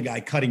control the guy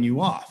cutting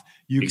you off.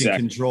 You can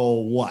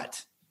control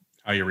what?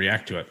 How you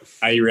react to it.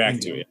 How you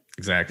react to it.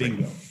 Exactly.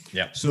 Bingo.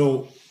 Yeah.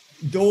 So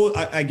though,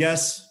 I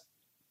guess,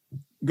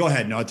 go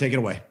ahead. No, take it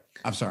away.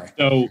 I'm sorry.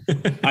 So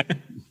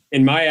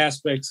in my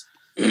aspect,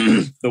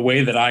 the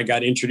way that I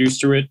got introduced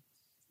to it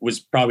was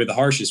probably the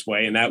harshest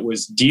way. And that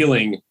was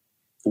dealing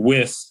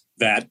with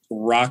that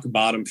rock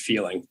bottom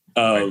feeling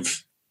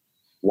of,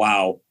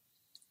 wow,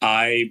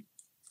 I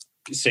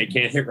say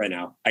can't hit right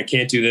now. I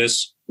can't do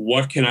this.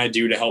 What can I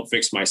do to help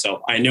fix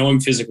myself? I know I'm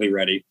physically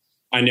ready.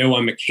 I know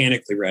I'm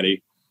mechanically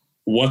ready.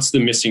 What's the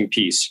missing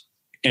piece?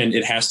 And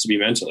it has to be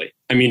mentally.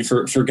 I mean,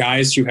 for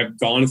guys who have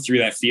gone through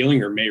that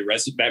feeling or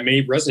that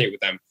may resonate with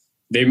them,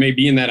 they may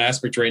be in that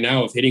aspect right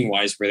now of hitting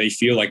wise where they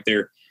feel like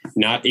they're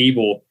not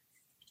able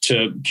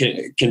to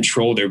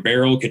control their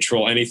barrel,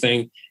 control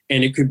anything.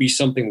 And it could be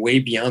something way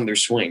beyond their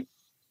swing.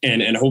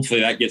 And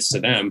hopefully that gets to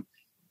them.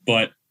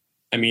 But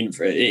I mean,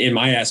 in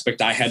my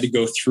aspect, I had to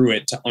go through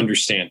it to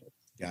understand it.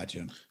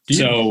 Gotcha.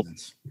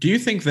 Do you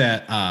think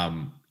that,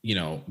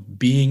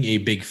 being a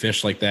big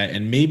fish like that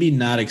and maybe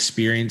not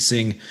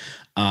experiencing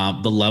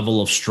the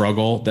level of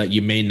struggle that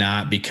you may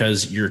not,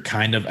 because you're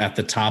kind of at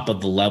the top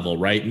of the level,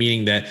 right?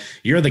 Meaning that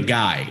you're the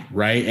guy,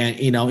 right? And,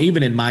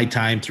 even in my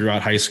time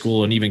throughout high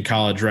school and even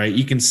college, right,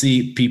 you can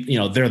see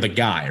people, they're the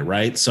guy,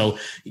 right? So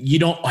you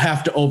don't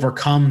have to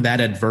overcome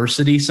that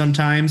adversity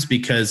sometimes,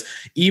 because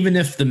even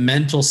if the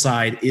mental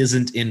side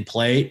isn't in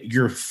play,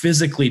 you're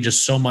physically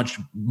just so much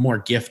more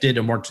gifted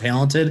and more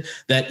talented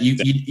that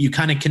you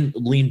kind of can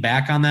lean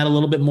back on that a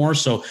little bit more.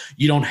 So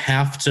you don't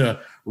have to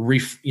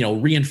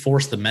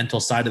reinforce the mental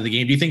side of the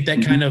game. Do you think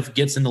that kind of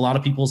gets into a lot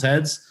of people's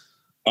heads?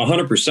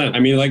 100%. I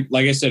mean,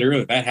 like I said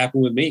earlier, that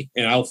happened with me,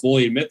 and I'll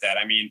fully admit that.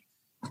 I mean,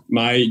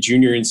 my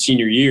junior and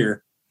senior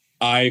year,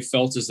 I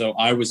felt as though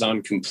I was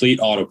on complete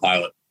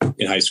autopilot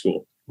in high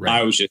school. Right.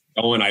 I was just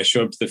going. I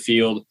showed up to the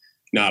field,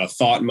 not a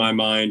thought in my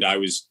mind. I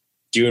was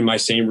doing my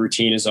same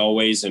routine as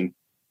always, and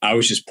I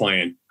was just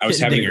playing. I was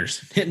hitting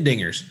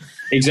dingers.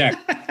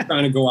 Exactly.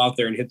 Trying to go out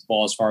there and hit the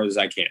ball as far as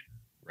I can.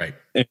 Right.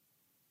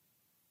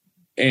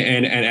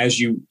 And as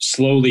you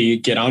slowly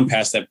get on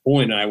past that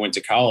point, and I went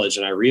to college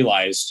and I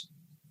realized,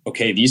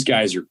 okay, these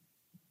guys are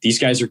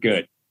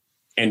good,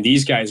 and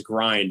these guys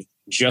grind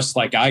just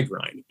like I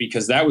grind,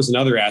 because that was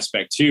another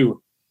aspect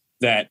too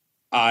that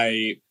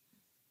I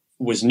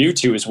was new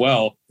to as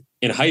well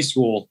in high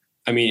school.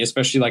 I mean,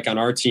 especially like on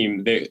our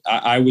team,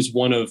 I was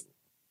one of,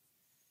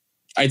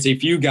 I'd say,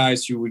 few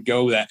guys who would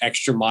go that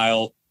extra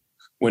mile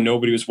when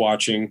nobody was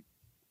watching,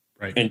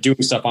 right, and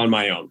doing stuff on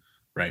my own.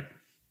 Right.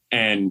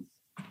 And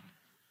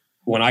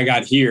when I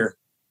got here,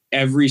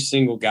 every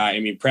single guy, I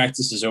mean,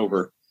 practice is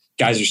over.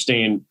 Guys are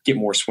staying, get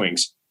more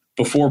swings.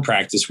 Before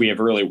practice, we have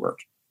early work.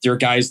 There are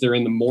guys there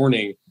in the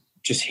morning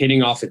just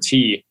hitting off a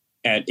tee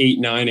at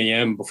 8, 9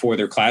 a.m. before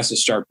their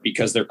classes start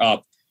because they're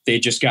up. They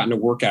just gotten a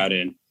workout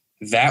in.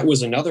 That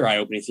was another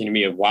eye-opening thing to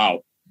me of,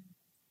 wow,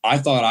 I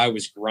thought I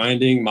was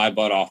grinding my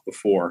butt off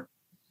before,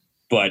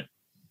 but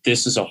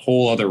this is a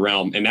whole other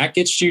realm. And that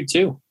gets you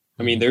too.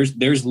 I mean,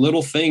 there's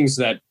little things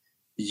that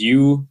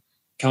you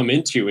come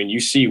into and you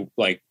see,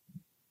 like,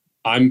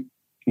 I'm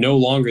no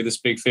longer this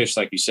big fish,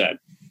 like you said,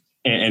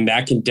 and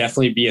that can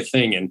definitely be a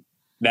thing. And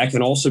that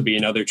can also be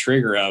another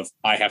trigger of,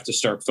 I have to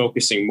start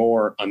focusing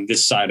more on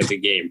this side of the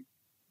game.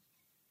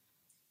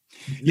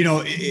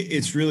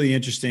 It's really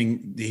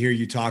interesting to hear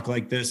you talk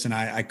like this, and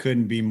I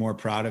couldn't be more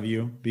proud of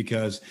you,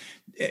 because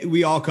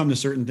we all come to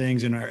certain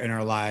things in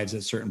our lives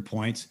at certain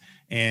points.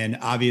 And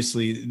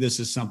obviously this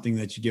is something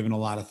that you've given a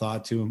lot of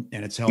thought to,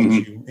 and it's helped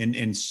you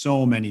in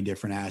so many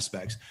different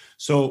aspects.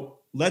 So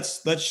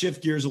let's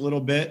shift gears a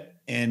little bit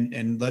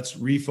and let's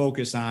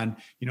refocus on,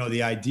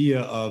 the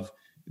idea of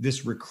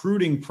this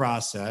recruiting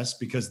process,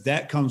 because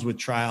that comes with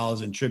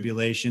trials and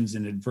tribulations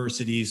and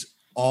adversities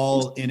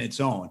all in its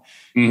own.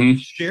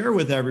 Share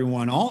with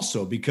everyone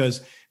also,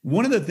 because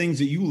one of the things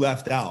that you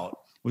left out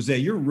was that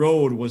your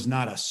road was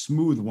not a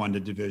smooth one to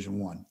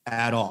Division I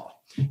at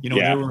all.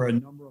 There were a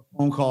number of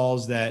phone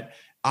calls that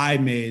I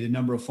made, a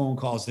number of phone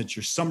calls that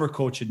your summer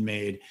coach had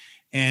made.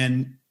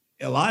 And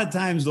a lot of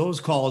times those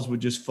calls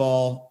would just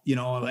fall,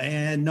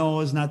 and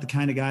Noah's not the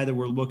kind of guy that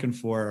we're looking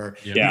for. Or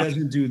he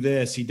doesn't do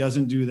this, he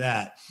doesn't do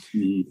that.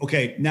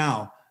 Okay.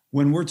 Now,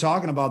 when we're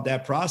talking about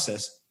that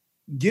process,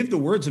 give the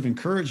words of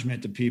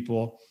encouragement to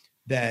people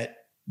that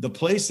the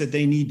place that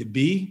they need to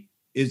be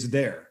is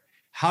there.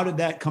 How did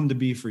that come to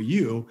be for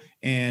you?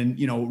 And,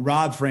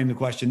 Rob framed the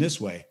question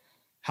this way: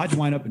 how'd you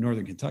wind up in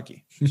Northern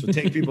Kentucky? So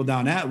take people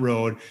down that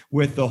road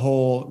with the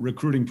whole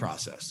recruiting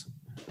process.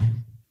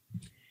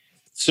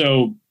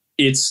 So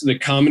it's the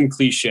common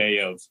cliche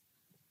of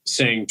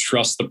saying,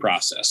 trust the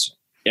process.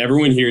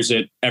 Everyone hears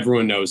it,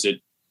 everyone knows it,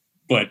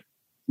 but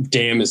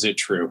damn, is it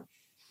true?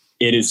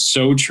 It is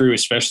so true,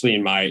 especially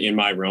in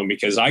my realm,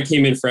 because I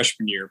came in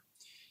freshman year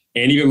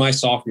and even my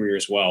sophomore year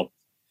as well.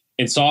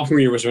 And sophomore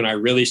year was when I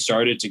really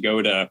started to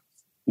go to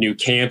new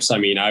camps. I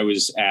mean, I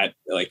was at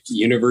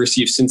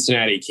University of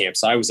Cincinnati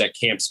camps. I was at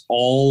camps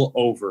all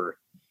over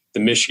the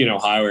Michigan,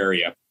 Ohio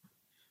area.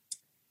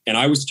 And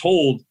I was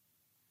told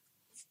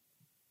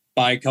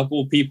by a couple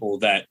of people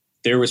that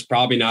there was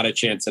probably not a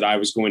chance that I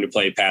was going to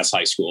play past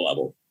high school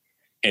level.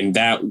 And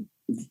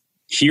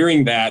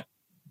hearing that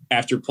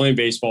after playing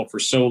baseball for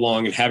so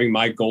long and having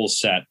my goals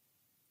set,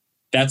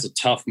 that's a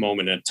tough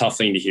moment, a tough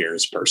thing to hear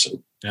as a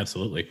person.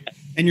 Absolutely.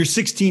 And you're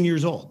 16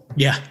 years old.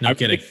 Yeah, no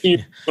kidding.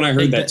 When I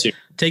heard that too.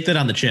 Take that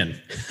on the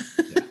chin.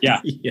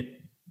 Yeah.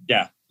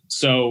 Yeah.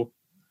 So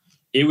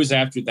it was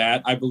after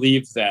that, I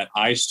believe, that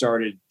I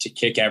started to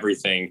kick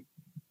everything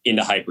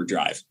into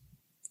hyperdrive,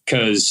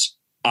 because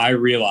I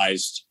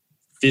realized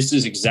this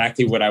is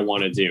exactly what I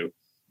want to do.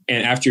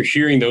 And after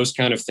hearing those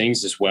kind of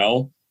things as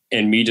well,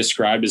 and me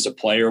described as a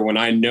player, when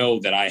I know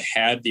that I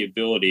had the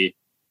ability,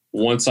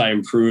 once I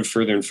improved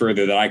further and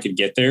further, that I could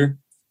get there,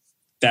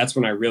 that's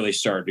when I really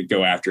started to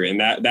go after it. And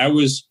that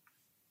was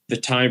the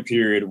time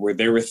period where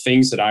there were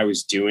things that I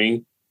was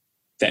doing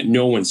that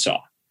no one saw.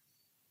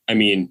 I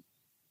mean,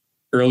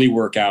 early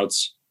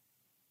workouts,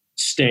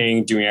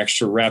 doing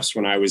extra reps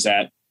when I was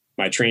at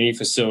my training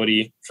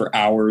facility for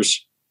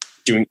hours,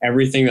 doing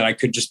everything that I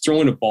could, just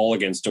throwing a ball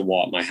against a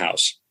wall at my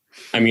house.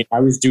 I mean, I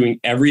was doing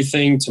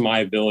everything to my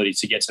ability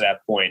to get to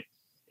that point.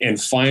 And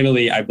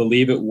finally, I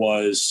believe it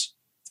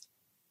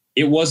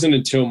wasn't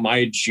until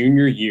my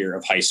junior year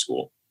of high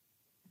school.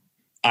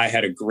 I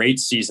had a great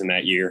season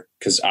that year,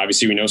 because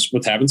obviously we know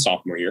what's happened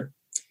sophomore year.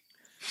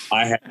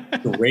 I had a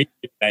great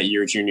that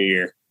year, junior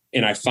year.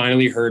 And I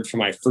finally heard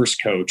from my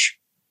first coach,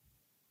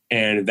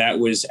 and that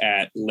was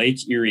at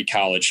Lake Erie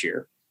College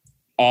here.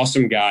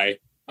 Awesome guy.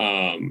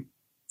 And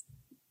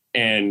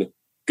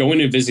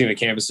going and visiting the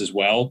campus as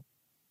well,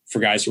 for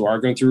guys who are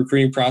going through the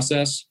recruiting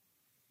process,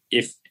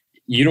 if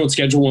you don't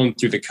schedule one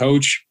through the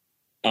coach,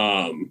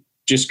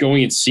 just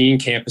going and seeing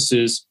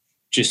campuses,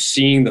 just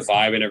seeing the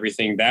vibe and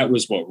everything, that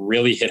was what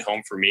really hit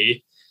home for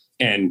me.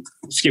 And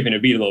skipping a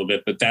beat a little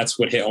bit, but that's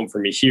what hit home for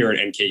me here at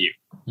NKU.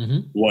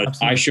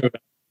 I showed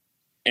up,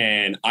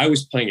 and I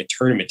was playing a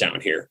tournament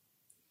down here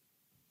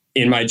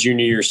in my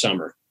junior year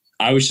summer.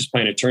 I was just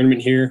playing a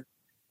tournament here,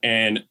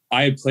 and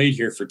I had played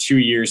here for 2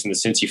 years in the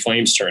Cincy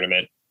Flames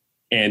tournament.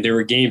 And there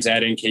were games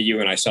at NKU,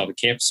 and I saw the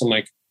campus. I'm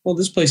like, well,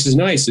 this place is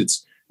nice.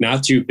 It's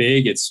not too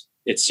big.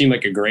 It seemed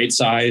like a great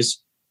size.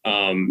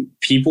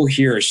 People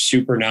here are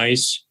super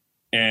nice.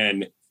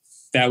 And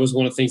that was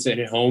one of the things that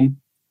hit home.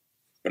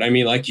 But I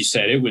mean, like you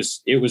said, it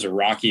was a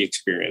rocky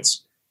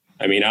experience.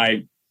 I mean,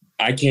 I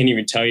can't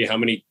even tell you how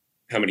many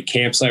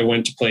camps I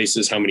went to,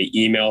 places, how many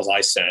emails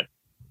I sent.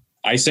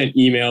 I sent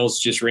emails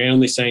just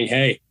randomly saying,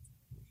 hey,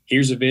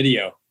 here's a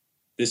video.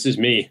 This is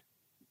me.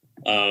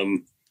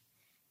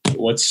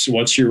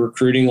 What's your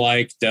recruiting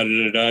like? Da, da,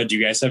 da, da. Do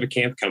you guys have a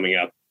camp coming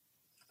up?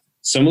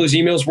 Some of those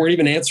emails weren't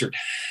even answered.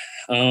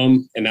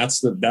 And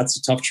that's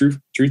the tough truth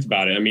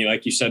about it. I mean,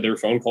 like you said, there were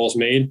phone calls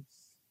made.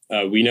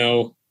 We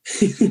know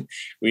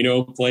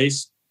a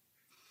place.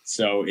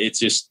 So it's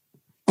just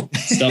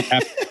stuff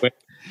happens quick.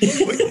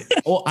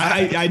 Well,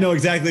 I know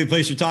exactly the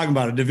place you're talking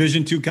about. A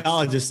Division II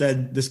college just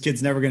said this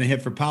kid's never going to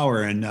hit for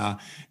power. And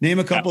name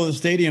a couple of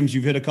the stadiums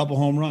you've hit a couple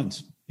home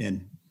runs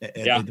in.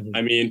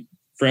 I mean,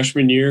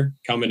 freshman year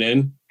coming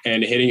in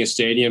and hitting a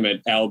stadium at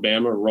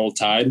Alabama, Roll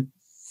Tide,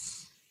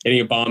 hitting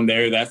a bomb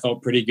there, that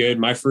felt pretty good.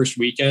 My first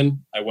weekend,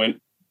 I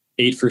went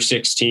 8 for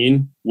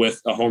 16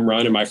 with a home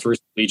run in my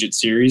first collegiate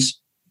series.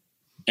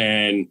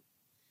 And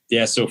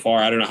yeah, so far,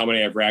 I don't know how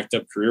many I've racked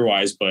up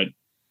career-wise, but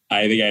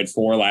I think I had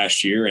 4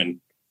 last year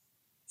and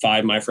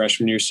 5 my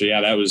freshman year. So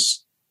yeah,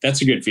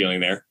 that's a good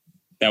feeling there.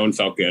 That one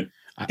felt good.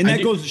 And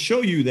that goes to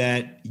show you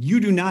that you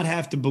do not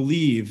have to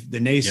believe the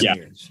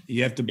naysayers. Yeah.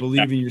 You have to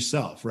believe in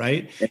yourself,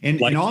 right?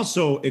 And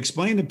also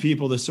explain to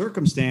people the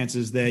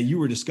circumstances that you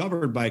were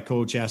discovered by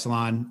Coach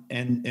Aslan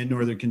and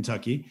Northern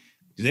Kentucky,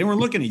 because they weren't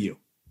looking at you,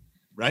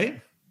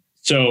 right?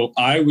 So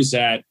I was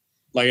at,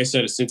 like I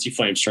said, a Cincy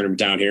Flames tournament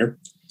down here.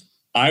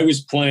 I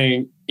was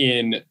playing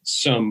in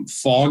some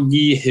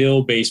foggy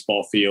hill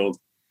baseball field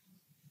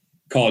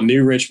called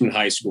New Richmond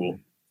High School.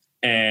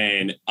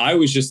 And I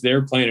was just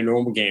there playing a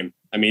normal game.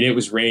 I mean, it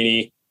was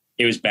rainy.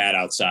 It was bad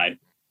outside.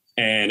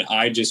 And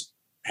I just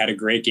had a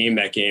great game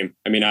that game.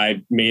 I mean,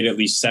 I made at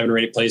least 7 or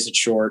 8 plays at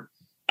short.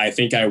 I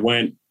think I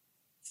went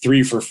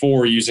 3 for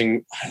 4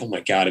 using, oh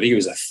my God, I think it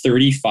was a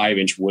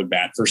 35-inch wood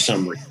bat for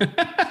some reason.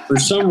 For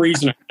some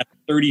reason, I had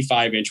a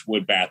 35-inch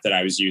wood bat that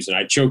I was using.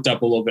 I choked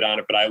up a little bit on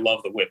it, but I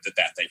love the whip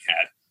that thing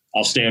had.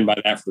 I'll stand by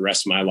that for the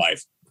rest of my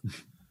life.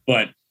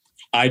 But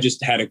I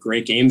just had a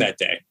great game that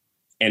day.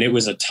 And it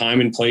was a time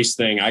and place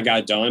thing. I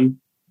got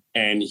done,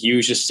 and he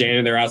was just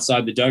standing there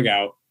outside the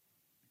dugout.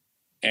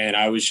 And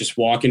I was just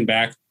walking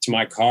back to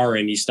my car,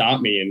 and he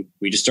stopped me, and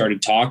we just started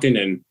talking.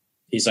 And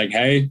he's like,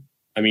 hey,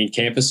 I mean,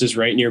 campus is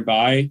right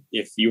nearby.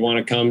 If you want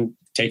to come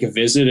take a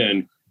visit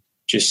and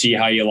just see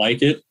how you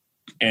like it.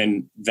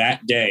 And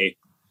that day,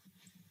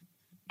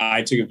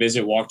 I took a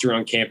visit, walked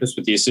around campus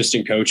with the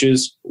assistant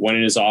coaches, went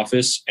in his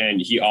office,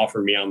 and he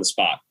offered me on the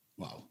spot.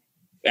 Wow.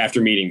 After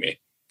meeting me.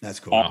 That's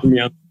cool. Offered me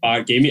on the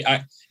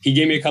spot, he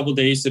gave me a couple of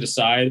days to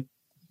decide.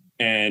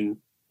 And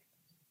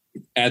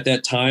at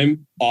that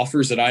time,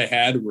 offers that I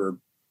had were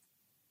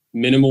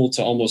minimal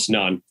to almost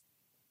none.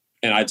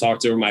 And I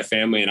talked over my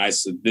family, and I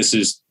said, this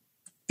is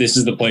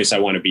the place I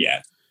want to be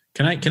at.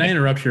 Can I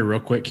interrupt here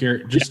real quick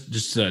here?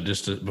 Just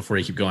before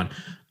you keep going.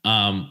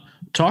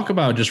 Talk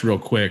about just real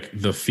quick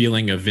the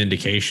feeling of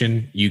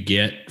vindication you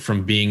get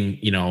from being,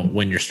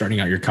 when you're starting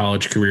out your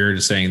college career,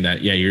 to saying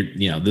that,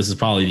 yeah, this is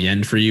probably the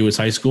end for you as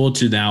high school,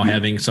 to now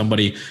having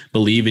somebody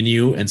believe in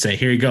you and say,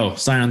 here you go,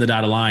 sign on the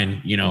dotted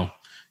line.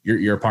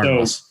 You're a part of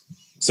us.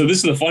 So this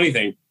is the funny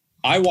thing.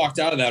 I walked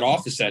out of that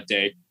office that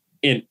day,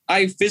 and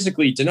I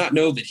physically did not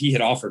know that he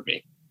had offered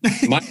me.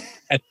 My dad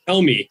had to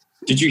tell me,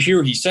 did you hear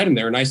what he said in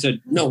there? And I said,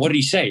 no, what did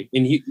he say?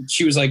 And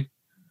she was like,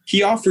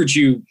 he offered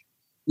you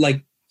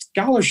like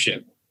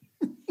scholarship.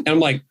 And I'm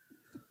like,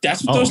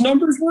 that's what those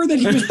numbers were that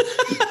he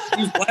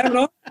was blabbing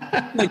on?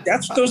 Like,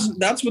 that's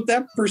what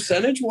that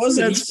percentage was.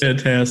 That's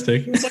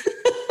fantastic. He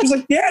was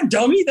like, yeah,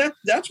 dummy,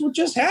 that's what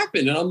just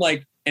happened. And I'm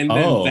like, and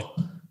then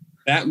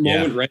that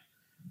moment, right?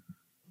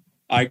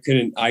 I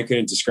couldn't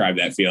describe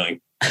that feeling.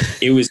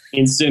 It was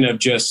instant of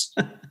just,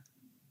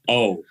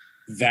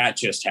 that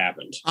just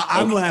happened.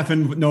 I'm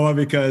laughing, Noah,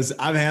 because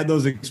I've had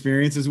those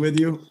experiences with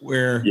you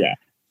where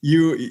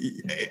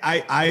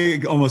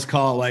I almost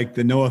call it like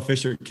the Noah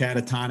Fisher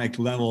catatonic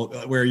level,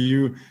 where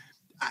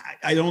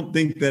I don't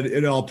think that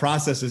it all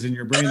processes in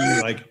your brain.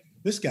 You're like,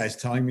 this guy's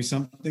telling me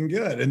something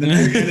good. And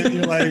then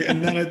you're like,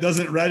 and then it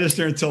doesn't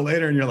register until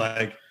later. And you're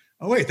like,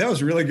 oh wait, that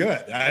was really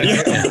good.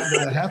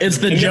 It's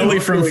the Joey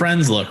from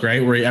Friends look,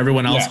 right? Where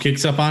everyone else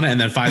kicks up on it.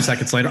 And then 5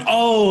 seconds later,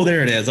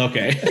 there it is.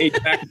 Okay.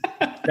 Exactly.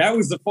 That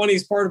was the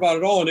funniest part about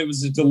it all. And it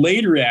was a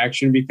delayed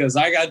reaction because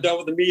I got done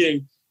with the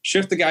meeting,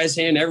 shook the guy's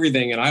hand,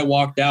 everything. And I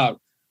walked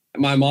out,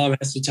 and my mom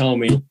has to tell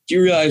me, do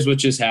you realize what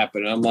just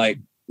happened? And I'm like,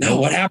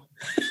 no, what happened?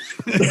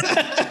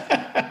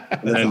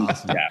 That's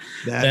awesome.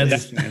 Yeah,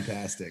 that's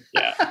fantastic.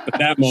 Yeah. But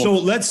that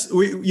moment, so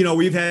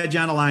we've had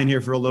John Align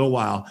here for a little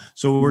while,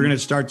 so we're going to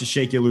start to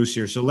shake you loose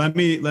here. So let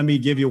me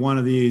give you one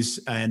of these,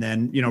 and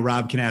then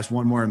Rob can ask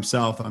one more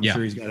himself. I'm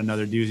sure he's got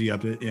another doozy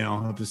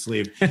up his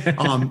sleeve.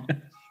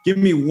 Give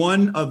me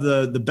one of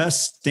the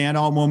best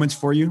standout moments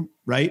for you,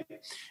 right?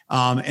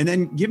 And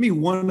then give me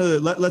one of the.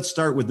 Let's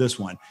start with this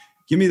one.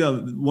 Give me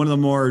one of the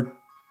more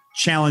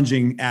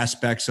challenging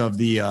aspects of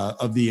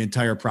the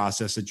entire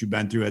process that you've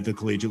been through at the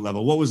collegiate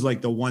level. What was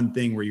like the one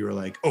thing where you were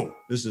like, oh,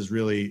 this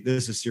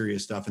is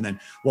serious stuff? And then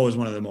what was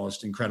one of the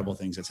most incredible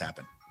things that's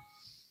happened?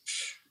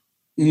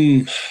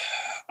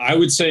 I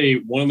would say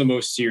one of the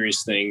most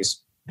serious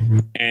things,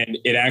 and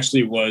it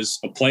actually was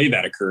a play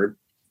that occurred.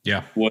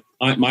 Yeah. Was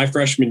my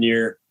freshman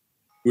year,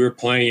 we were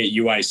playing at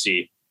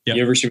UIC,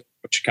 University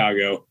of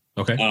Chicago.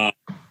 Okay.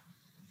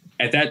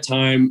 At that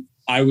time,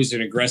 I was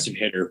an aggressive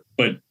hitter,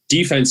 but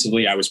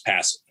defensively, I was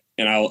passive.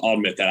 And I'll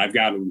admit that I've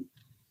gotten,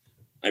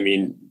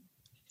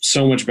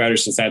 so much better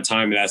since that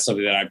time. And that's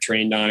something that I've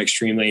trained on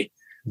extremely.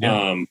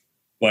 Yeah.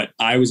 But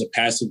I was a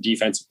passive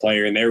defensive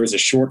player, and there was a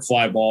short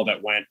fly ball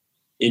that went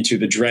into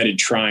the dreaded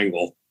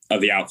triangle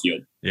of the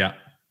outfield. Yeah.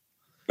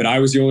 But I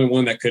was the only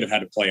one that could have had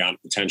to play on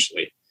it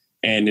potentially.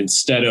 And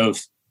instead of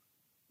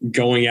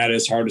going at it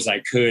as hard as I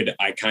could,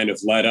 I kind of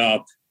let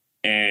up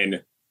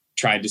and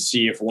tried to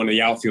see if one of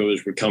the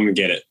outfielders would come and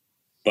get it.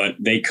 But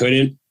they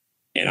couldn't.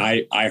 And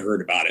I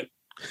heard about it.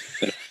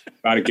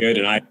 About it good.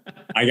 And I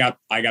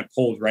got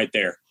pulled right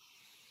there.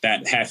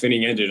 That half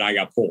inning ended and I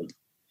got pulled.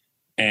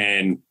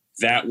 And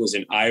that was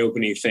an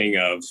eye-opening thing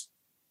of,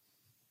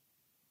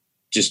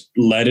 just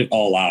let it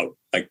all out.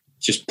 Like,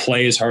 just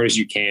play as hard as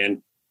you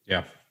can.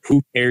 Yeah.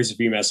 Who cares if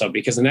you mess up?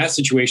 Because in that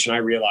situation, I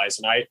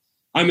realized, and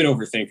I'm an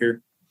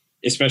overthinker,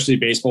 especially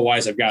baseball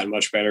wise. I've gotten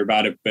much better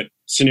about it, but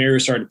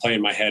scenarios started to play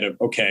in my head of,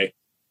 okay,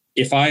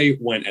 if I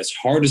went as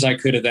hard as I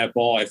could at that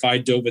ball, if I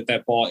dove at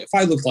that ball, if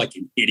I looked like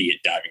an idiot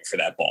diving for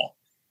that ball,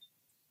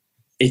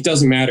 it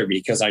doesn't matter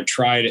because I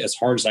tried as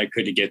hard as I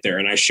could to get there,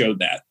 and I showed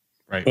that.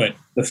 Right. But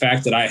the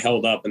fact that I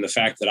held up and the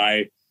fact that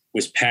I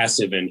was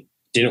passive and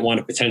didn't want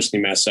to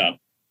potentially mess up,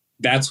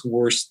 that's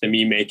worse than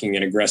me making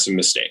an aggressive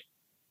mistake.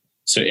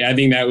 So I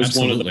think that was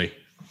Absolutely. one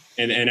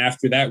of the, and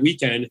after that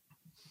weekend,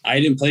 I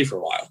didn't play for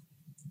a while,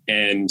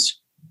 and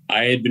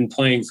I had been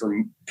playing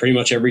for pretty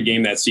much every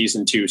game that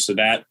season too. So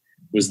that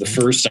was the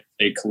first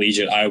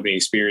collegiate eye-opening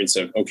experience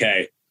of,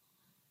 okay,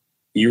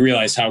 you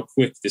realize how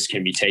quick this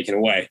can be taken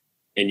away,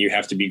 and you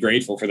have to be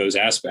grateful for those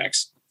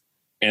aspects.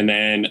 And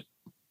then,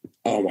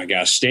 oh my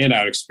gosh,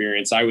 standout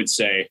experience, I would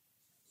say,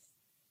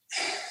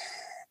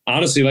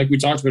 honestly, like we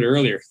talked about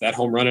earlier, that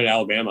home run at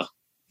Alabama,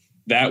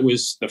 that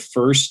was the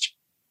first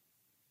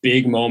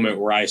big moment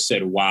where I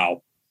said,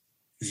 wow,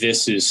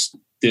 this is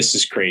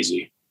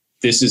crazy.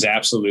 This is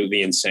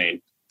absolutely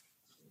insane.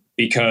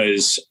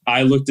 Because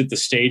I looked at the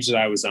stage that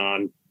I was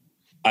on,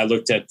 I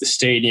looked at the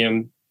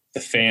stadium,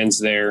 the fans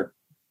there,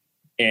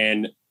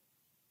 and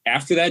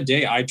after that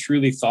day, I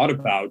truly thought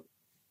about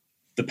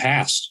the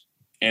past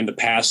and the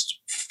past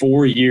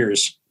 4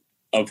 years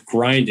of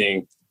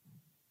grinding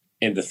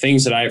and the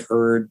things that I've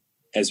heard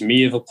as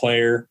me of a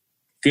player,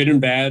 good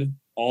and bad,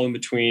 all in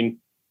between,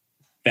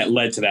 that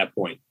led to that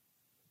point.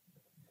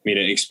 I mean,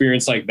 an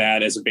experience like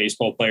that as a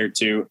baseball player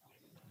too,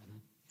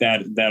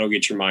 that'll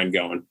get your mind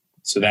going.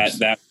 So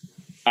that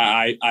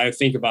I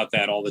think about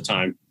that all the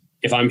time.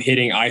 If I'm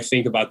hitting, I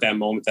think about that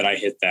moment that I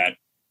hit that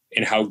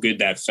and how good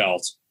that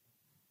felt.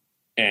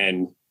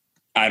 And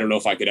I don't know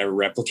if I could ever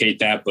replicate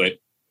that, but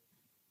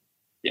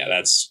yeah,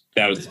 that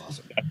was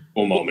awesome. That's a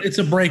cool moment. It's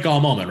a break all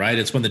moment, right?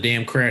 It's when the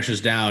dam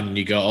crashes down and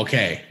you go,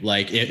 okay,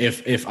 like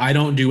if I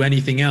don't do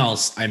anything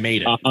else, I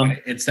made it.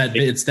 Right? It's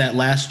that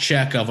last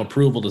check of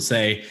approval to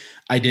say,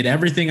 I did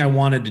everything I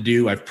wanted to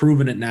do. I've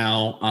proven it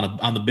now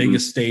on the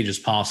biggest stage as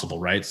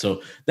possible, right?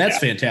 So that's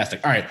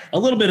fantastic. All right, a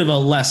little bit of a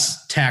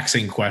less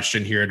taxing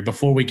question here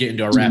before we get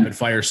into our rapid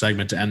fire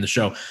segment to end the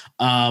show.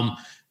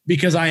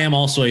 Because I am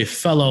also a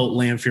fellow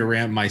Lanphier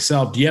Ram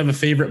myself. Do you have a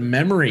favorite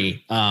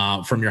memory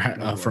from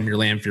your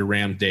Lanphier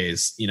Ram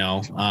days? You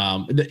know,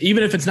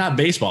 even if it's not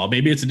baseball,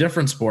 maybe it's a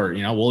different sport.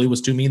 You know, Wooly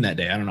was too mean that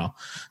day. I don't know.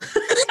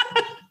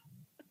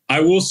 I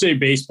will say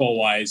baseball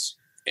wise,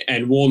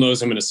 and Wool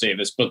knows I'm going to say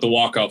this, but the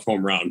walk-off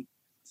home run,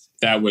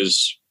 that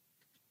was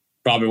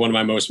probably one of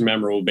my most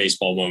memorable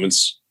baseball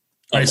moments.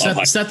 All right,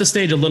 set the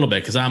stage a little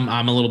bit because I'm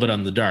a little bit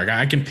on the dark.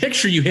 I can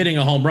picture you hitting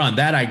a home run.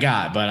 That I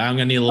got, but I'm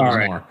going to need a little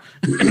bit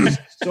more.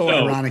 So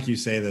ironic you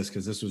say this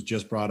because this was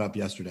just brought up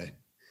yesterday.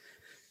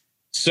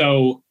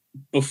 So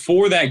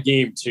before that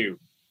game too,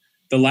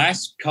 the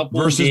last couple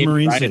versus games,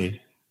 Marine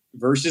City.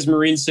 Versus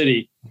Marine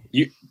City.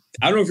 I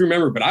don't know if you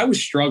remember, but I was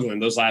struggling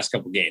those last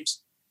couple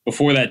games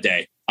before that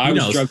day. I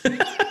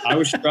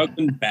was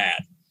struggling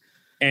bad.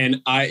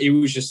 And it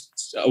was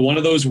just one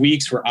of those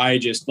weeks where I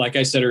just, like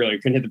I said earlier,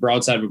 couldn't hit the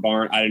broadside of a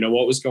barn. I didn't know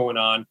what was going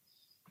on.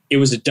 It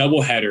was a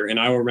doubleheader. And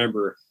I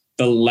remember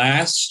the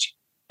last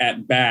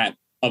at bat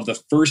of the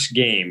first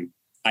game,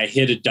 I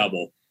hit a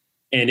double.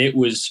 And it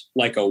was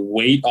like a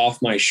weight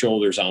off my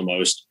shoulders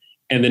almost.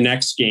 And the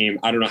next game,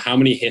 I don't know how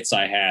many hits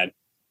I had,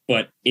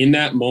 but in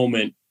that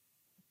moment,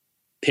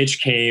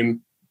 pitch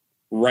came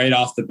right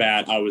off the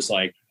bat. I was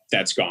like,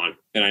 that's gone.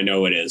 And I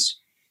know it is.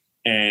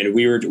 And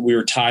we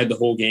were tied the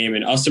whole game.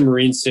 And us and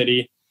Marine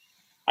City,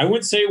 I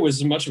wouldn't say it was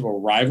as much of a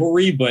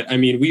rivalry, but I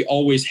mean, we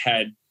always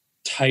had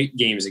tight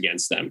games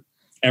against them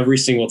every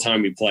single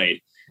time we played.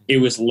 It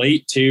was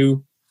late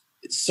too.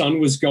 Sun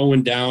was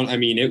going down. I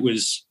mean, it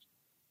was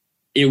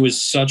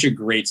such a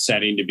great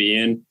setting to be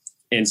in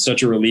and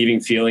such a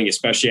relieving feeling,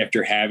 especially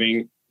after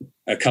having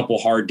a couple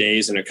hard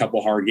days and a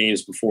couple hard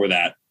games before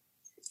that.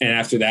 And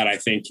after that, I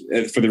think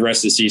for the rest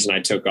of the season, I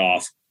took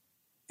off.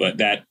 But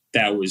that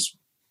was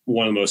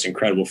one of the most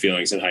incredible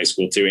feelings in high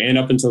school too, and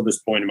up until this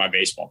point in my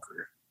baseball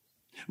career.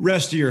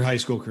 Rest of your high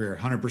school career,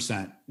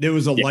 100%. There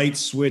was a light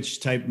switch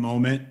type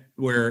moment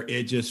where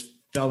it just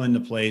fell into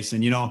place.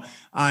 And, you know,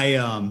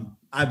 I'm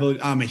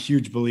a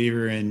huge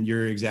believer in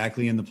you're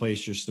exactly in the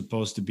place you're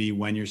supposed to be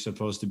when you're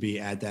supposed to be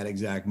at that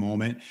exact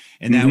moment.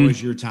 And that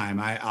was your time.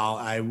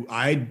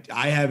 I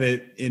have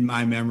it in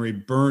my memory,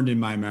 burned in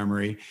my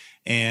memory.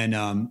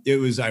 And it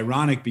was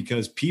ironic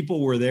because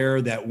people were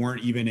there that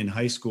weren't even in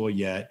high school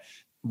yet.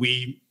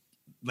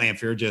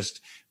 Lanphier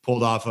just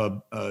pulled off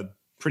a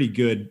pretty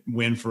good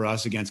win for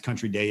us against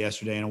Country Day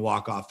yesterday in a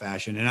walk-off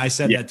fashion. And I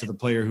said that to the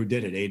player who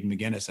did it, Aiden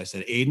McGinnis. I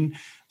said, Aiden,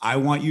 I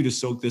want you to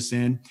soak this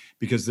in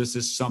because this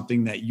is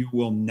something that you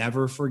will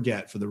never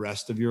forget for the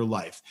rest of your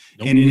life.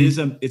 And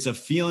it's a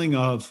feeling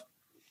of,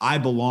 I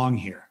belong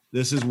here.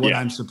 This is what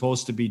I'm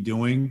supposed to be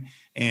doing.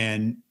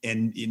 And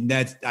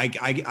that's,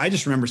 I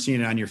just remember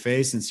seeing it on your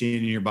face and seeing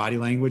it in your body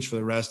language for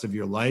the rest of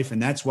your life.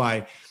 And that's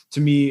why, to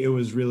me, it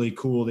was really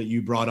cool that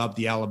you brought up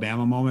the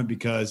Alabama moment,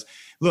 because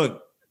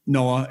look,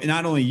 Noah,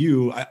 not only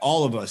you,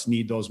 all of us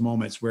need those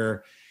moments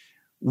where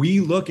we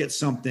look at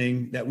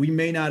something that we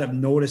may not have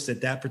noticed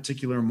at that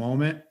particular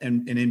moment.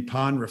 And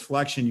upon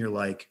reflection, you're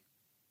like,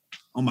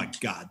 oh my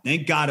God,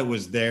 thank God it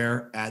was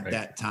there at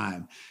that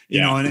time, you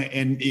know,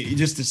 and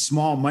just a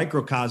small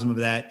microcosm of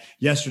that.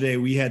 Yesterday,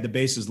 we had the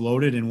bases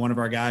loaded and one of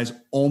our guys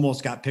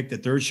almost got picked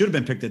at third, should have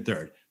been picked at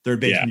third. Third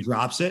baseman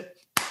drops it.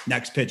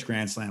 Next pitch,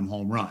 grand slam,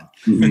 home run.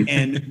 Mm-hmm.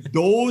 And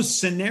those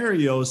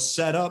scenarios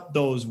set up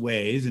those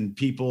ways. And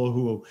people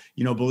who,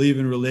 you know, believe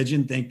in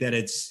religion think that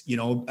it's, you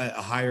know,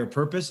 a higher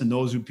purpose. And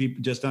those who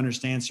people just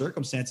understand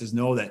circumstances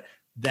know that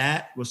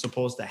that was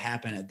supposed to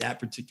happen at that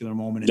particular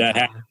moment. That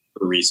happened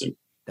for a reason.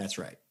 That's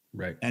right.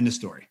 Right. End of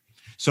story.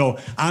 So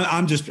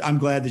I'm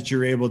glad that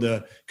you're able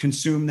to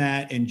consume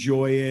that,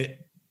 enjoy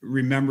it,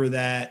 remember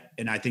that.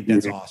 And I think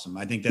that's awesome.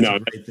 I think that's a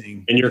great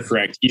thing. And you're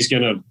correct.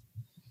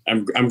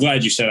 I'm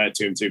glad you said that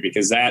to him too,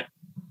 because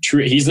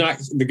he's not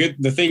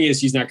the thing is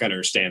he's not going to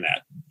understand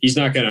that. He's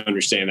not going to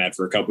understand that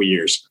for a couple of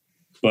years,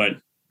 but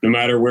no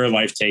matter where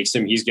life takes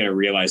him, he's going to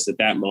realize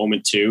that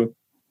moment too,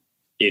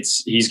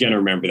 he's going to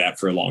remember that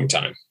for a long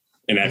time.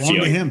 And that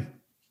feeling to him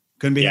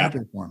couldn't be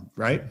happier for him.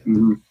 Right.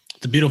 Mm-hmm.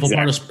 It's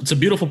a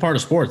beautiful part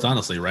of sports,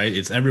 honestly, right?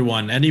 It's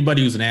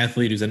anybody who's an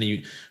athlete,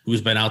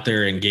 who's been out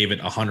there and gave it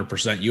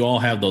 100%. You all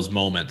have those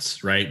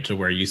moments, right? To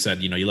where you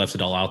said, you know, you left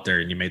it all out there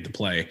and you made the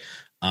play.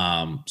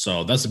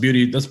 So that's the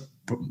beauty. That's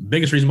the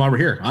biggest reason why we're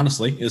here,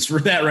 honestly, is for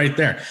that right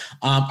there.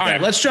 All right,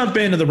 let's jump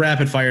into the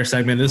rapid fire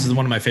segment. This is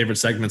one of my favorite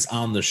segments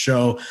on the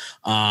show.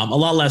 A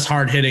lot less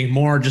hard hitting,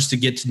 more just to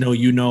get to know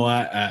you,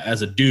 Noah,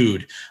 as a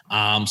dude.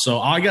 So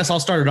I guess I'll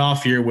start it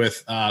off here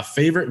with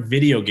favorite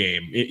video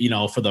game, you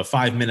know, for the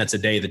 5 minutes a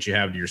day that you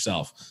have to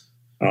yourself.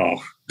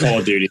 Oh, Call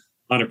of Duty,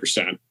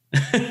 100%.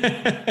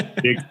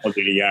 Big Call of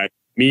Duty guy.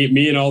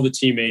 Me and all the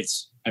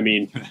teammates. I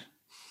mean,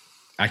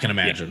 I can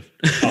imagine.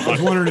 I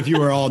was wondering if you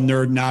were all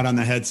nerding out on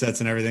the headsets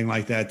and everything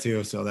like that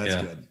too. So that's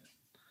good.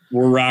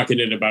 We're rocking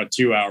it in about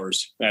 2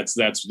 hours. That's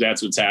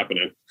what's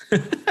happening.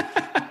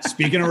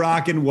 Speaking of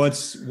rocking,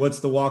 what's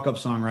the walk-up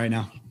song right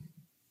now?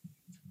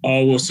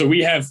 Oh, well, so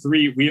we have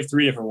three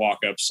different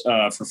walk-ups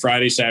for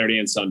Friday, Saturday,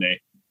 and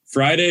Sunday.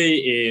 Friday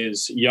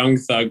is Young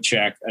Thug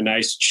Check, a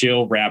nice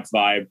chill rap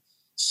vibe.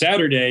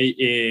 Saturday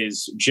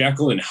is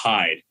Jekyll and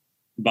Hyde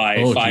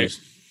by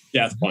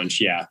Death Punch,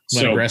 yeah.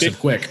 So aggressive,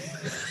 quick,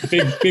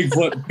 big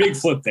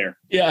flip there.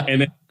 Yeah,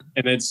 and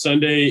then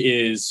Sunday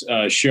is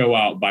Show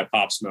Out by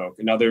Pop Smoke,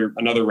 another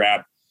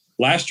rap.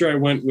 Last year I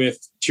went with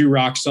 2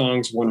 rock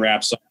songs, 1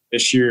 rap song.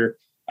 This year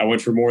I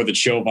went for more of the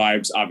chill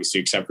vibes,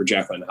 obviously except for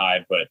Jekyll and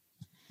Hyde. But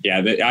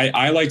yeah,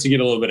 I like to get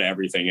a little bit of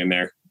everything in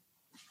there.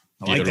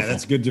 I like that.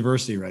 That's good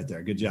diversity right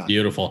there. Good job.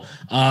 Beautiful.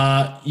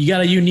 You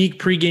got a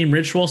unique pregame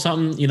ritual,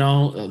 something, you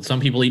know, some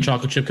people eat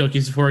chocolate chip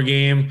cookies before a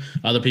game.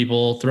 Other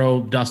people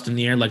throw dust in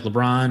the air like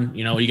LeBron.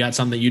 You know, you got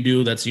something that you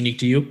do that's unique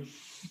to you?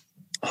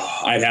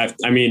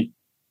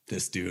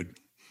 This dude.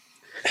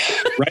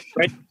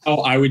 Right now,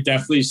 I would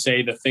definitely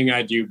say the thing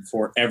I do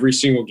before every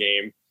single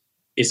game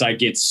is I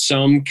get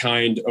some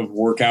kind of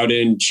workout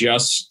in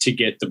just to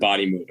get the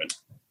body moving.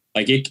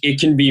 Like it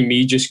can be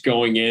me just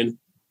going in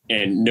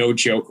and no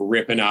joke,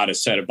 ripping out a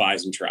set of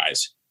bis and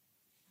tries.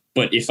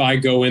 But if I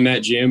go in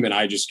that gym and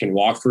I just can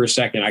walk for a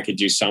second, I could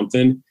do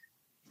something.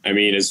 I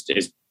mean, as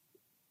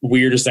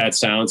weird as that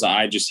sounds,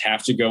 I just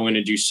have to go in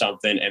and do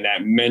something. And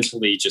that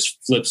mentally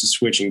just flips the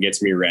switch and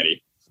gets me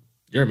ready.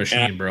 You're a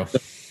machine, bro.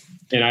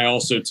 And I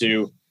also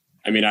too,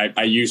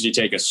 I usually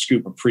take a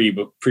scoop of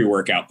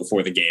pre-workout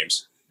before the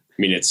games. I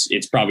mean,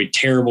 it's probably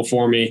terrible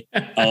for me.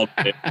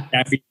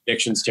 Caffeine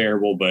addiction's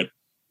terrible, but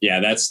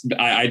yeah,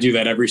 I do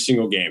that every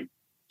single game.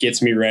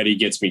 Gets me ready,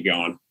 gets me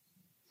going.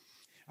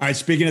 All right.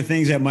 Speaking of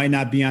things that might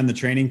not be on the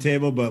training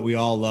table, but we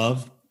all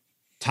love,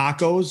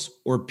 tacos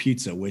or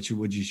pizza, which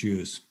would you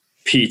choose?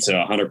 Pizza,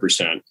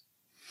 100%.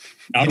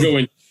 I'll go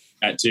in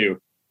that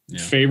too.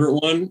 Yeah. Favorite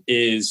one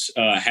is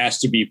has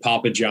to be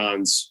Papa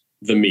John's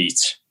the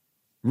meat.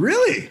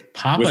 Really?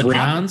 Papa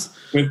John's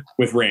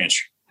with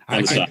ranch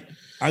on the side.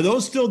 Are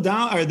those still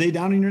down? Are they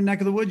down in your neck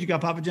of the woods? You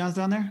got Papa John's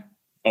down there?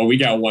 Oh, we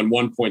got one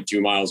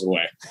 1.2 miles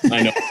away.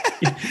 I know.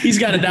 He's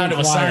got it down to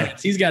a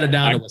science. I got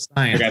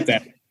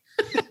that.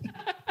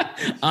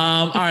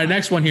 All right,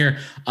 next one here.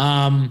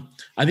 I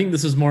think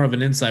this is more of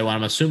an inside one.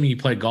 I'm assuming you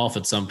played golf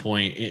at some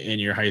point in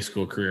your high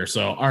school career.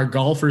 So are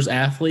golfers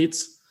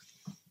athletes?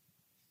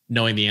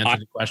 Knowing the answer to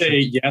the question. I'd say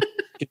yes,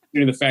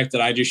 considering the fact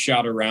that I just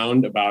shot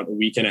around about a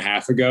week and a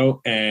half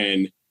ago.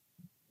 And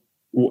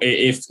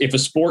if a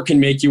sport can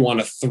make you want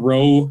to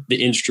throw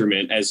the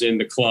instrument, as in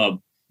the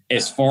club,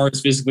 as far as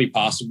physically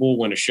possible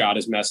when a shot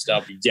is messed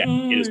up, they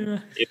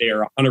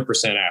are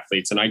 100%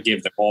 athletes, and I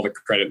give them all the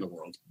credit in the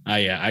world.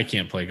 I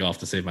can't play golf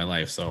to save my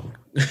life. So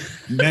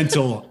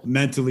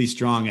mentally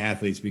strong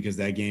athletes, because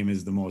that game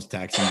is the most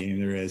taxing game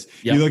there is.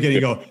 Yep. You look at it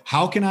and go,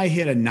 how can I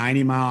hit a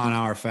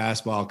 90-mile-an-hour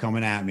fastball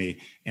coming at me,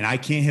 and I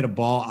can't hit a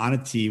ball on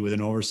a tee with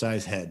an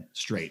oversized head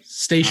straight?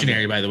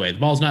 Stationary, by the way. The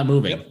ball's not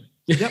moving.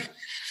 Yep.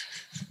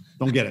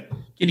 Don't get it.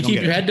 Can you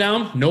keep your head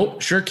down?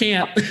 Nope, sure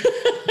can't.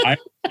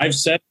 I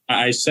said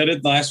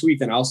it last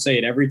week, and I'll say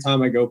it every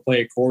time I go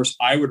play a course.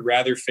 I would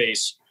rather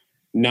face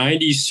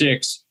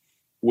 96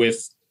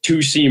 with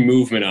 2-seam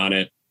movement on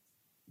it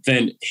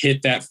than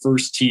hit that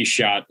first tee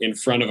shot in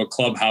front of a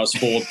clubhouse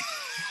full.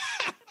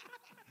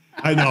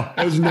 I know.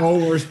 There's no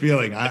worse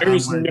feeling.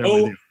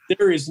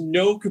 There is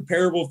no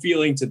comparable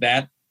feeling to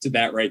that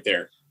right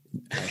there.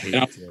 And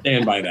I'll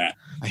stand by that.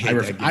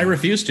 I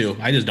refuse to.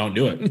 I just don't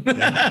do it.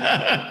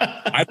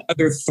 I'd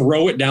rather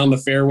throw it down the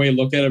fairway,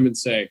 look at him, and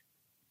say,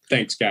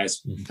 "Thanks,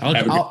 guys."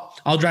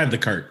 I'll drive the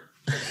cart.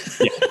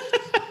 Yeah.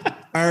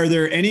 Are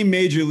there any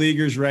major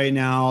leaguers right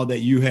now that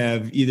you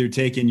have either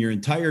taken your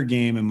entire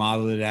game and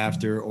modeled it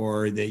after,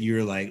 or that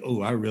you're like,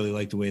 oh, I really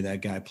like the way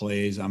that guy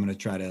plays, I'm going to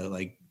try to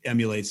like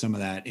emulate some of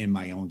that in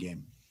my own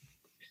game?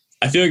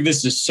 I feel like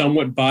this is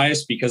somewhat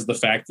biased because of the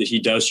fact that he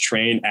does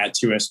train at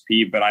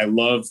 2SP, but I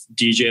love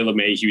DJ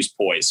LeMahieu's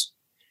poise.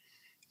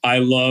 I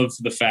love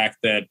the fact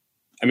that,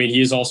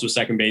 he is also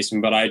second baseman,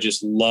 but I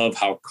just love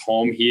how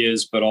calm he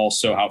is, but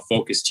also how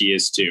focused he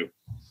is too.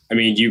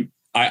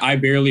 I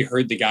barely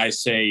heard the guy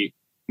say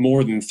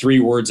more than 3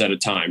 words at a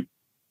time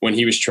when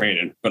he was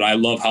training, but I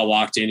love how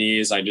locked in he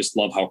is. I just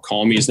love how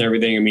calm he is and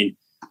everything.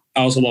 I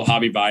also love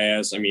Javi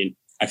Baez.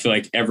 I feel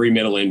like every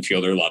middle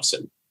infielder loves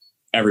him.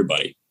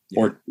 Everybody.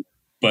 Yeah.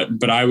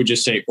 But I would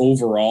just say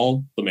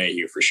overall,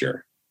 LeMahieu for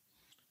sure.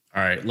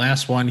 All right,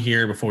 last one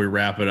here before we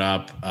wrap it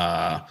up.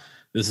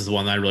 This is the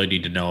one that I really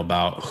need to know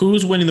about.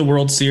 Who's winning the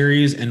World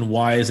Series, and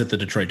why is it the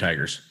Detroit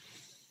Tigers?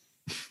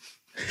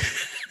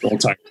 World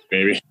Tigers,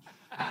 baby.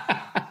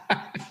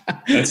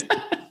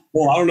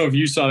 Well, I don't know if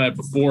you saw that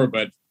before,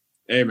 but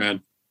hey,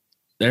 man.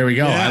 There we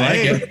go. Yeah,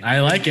 I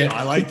like it.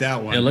 I like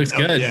that one. It looks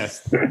good.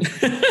 Yes.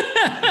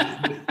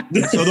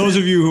 So those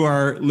of you who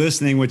are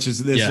listening, which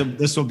is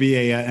this will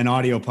be an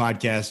audio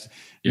podcast.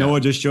 Yeah.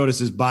 Noah just showed us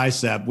his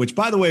bicep, which,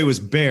 by the way, was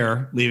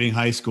bare leaving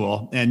high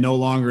school and no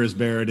longer is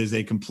bare. It is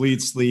a complete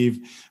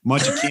sleeve,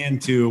 much akin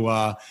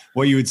to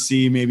what you would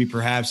see maybe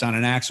perhaps on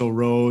an Axl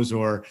Rose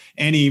or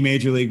any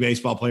Major League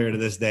Baseball player to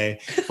this day.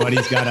 But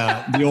he's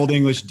got the Old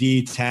English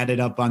D tatted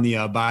up on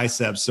the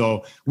bicep.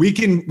 So we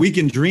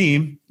can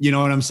dream, you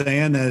know what I'm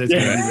saying, that it's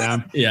going to be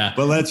them. Yeah.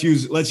 But let's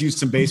use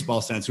some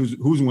baseball sense.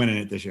 Who's winning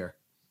it this year?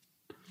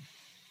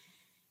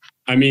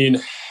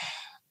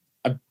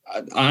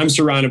 I'm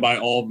surrounded by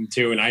all of them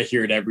too, and I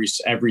hear it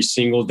every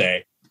single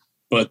day.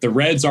 But the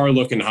Reds are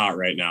looking hot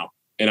right now,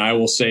 and I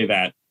will say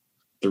that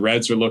the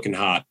Reds are looking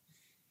hot.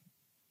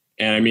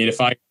 And if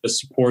I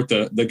support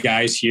the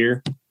guys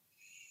here,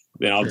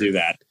 then I'll do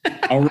that.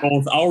 I'll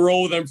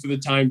roll with them for the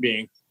time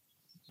being.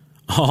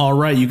 All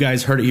right, you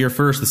guys heard it here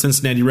first. The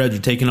Cincinnati Reds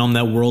are taking home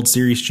that World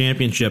Series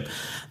championship.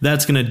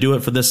 That's going to do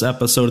it for this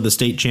episode of the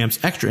State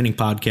Champs Extra Inning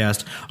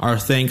Podcast. Our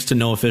thanks to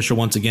Noah Fisher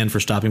once again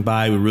for stopping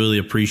by. We really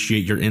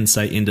appreciate your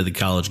insight into the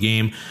college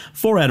game.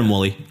 For Adam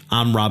Woolley,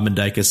 I'm Rob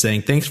Mendyka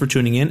saying thanks for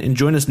tuning in, and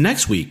join us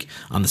next week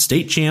on the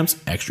State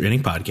Champs Extra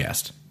Inning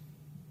Podcast.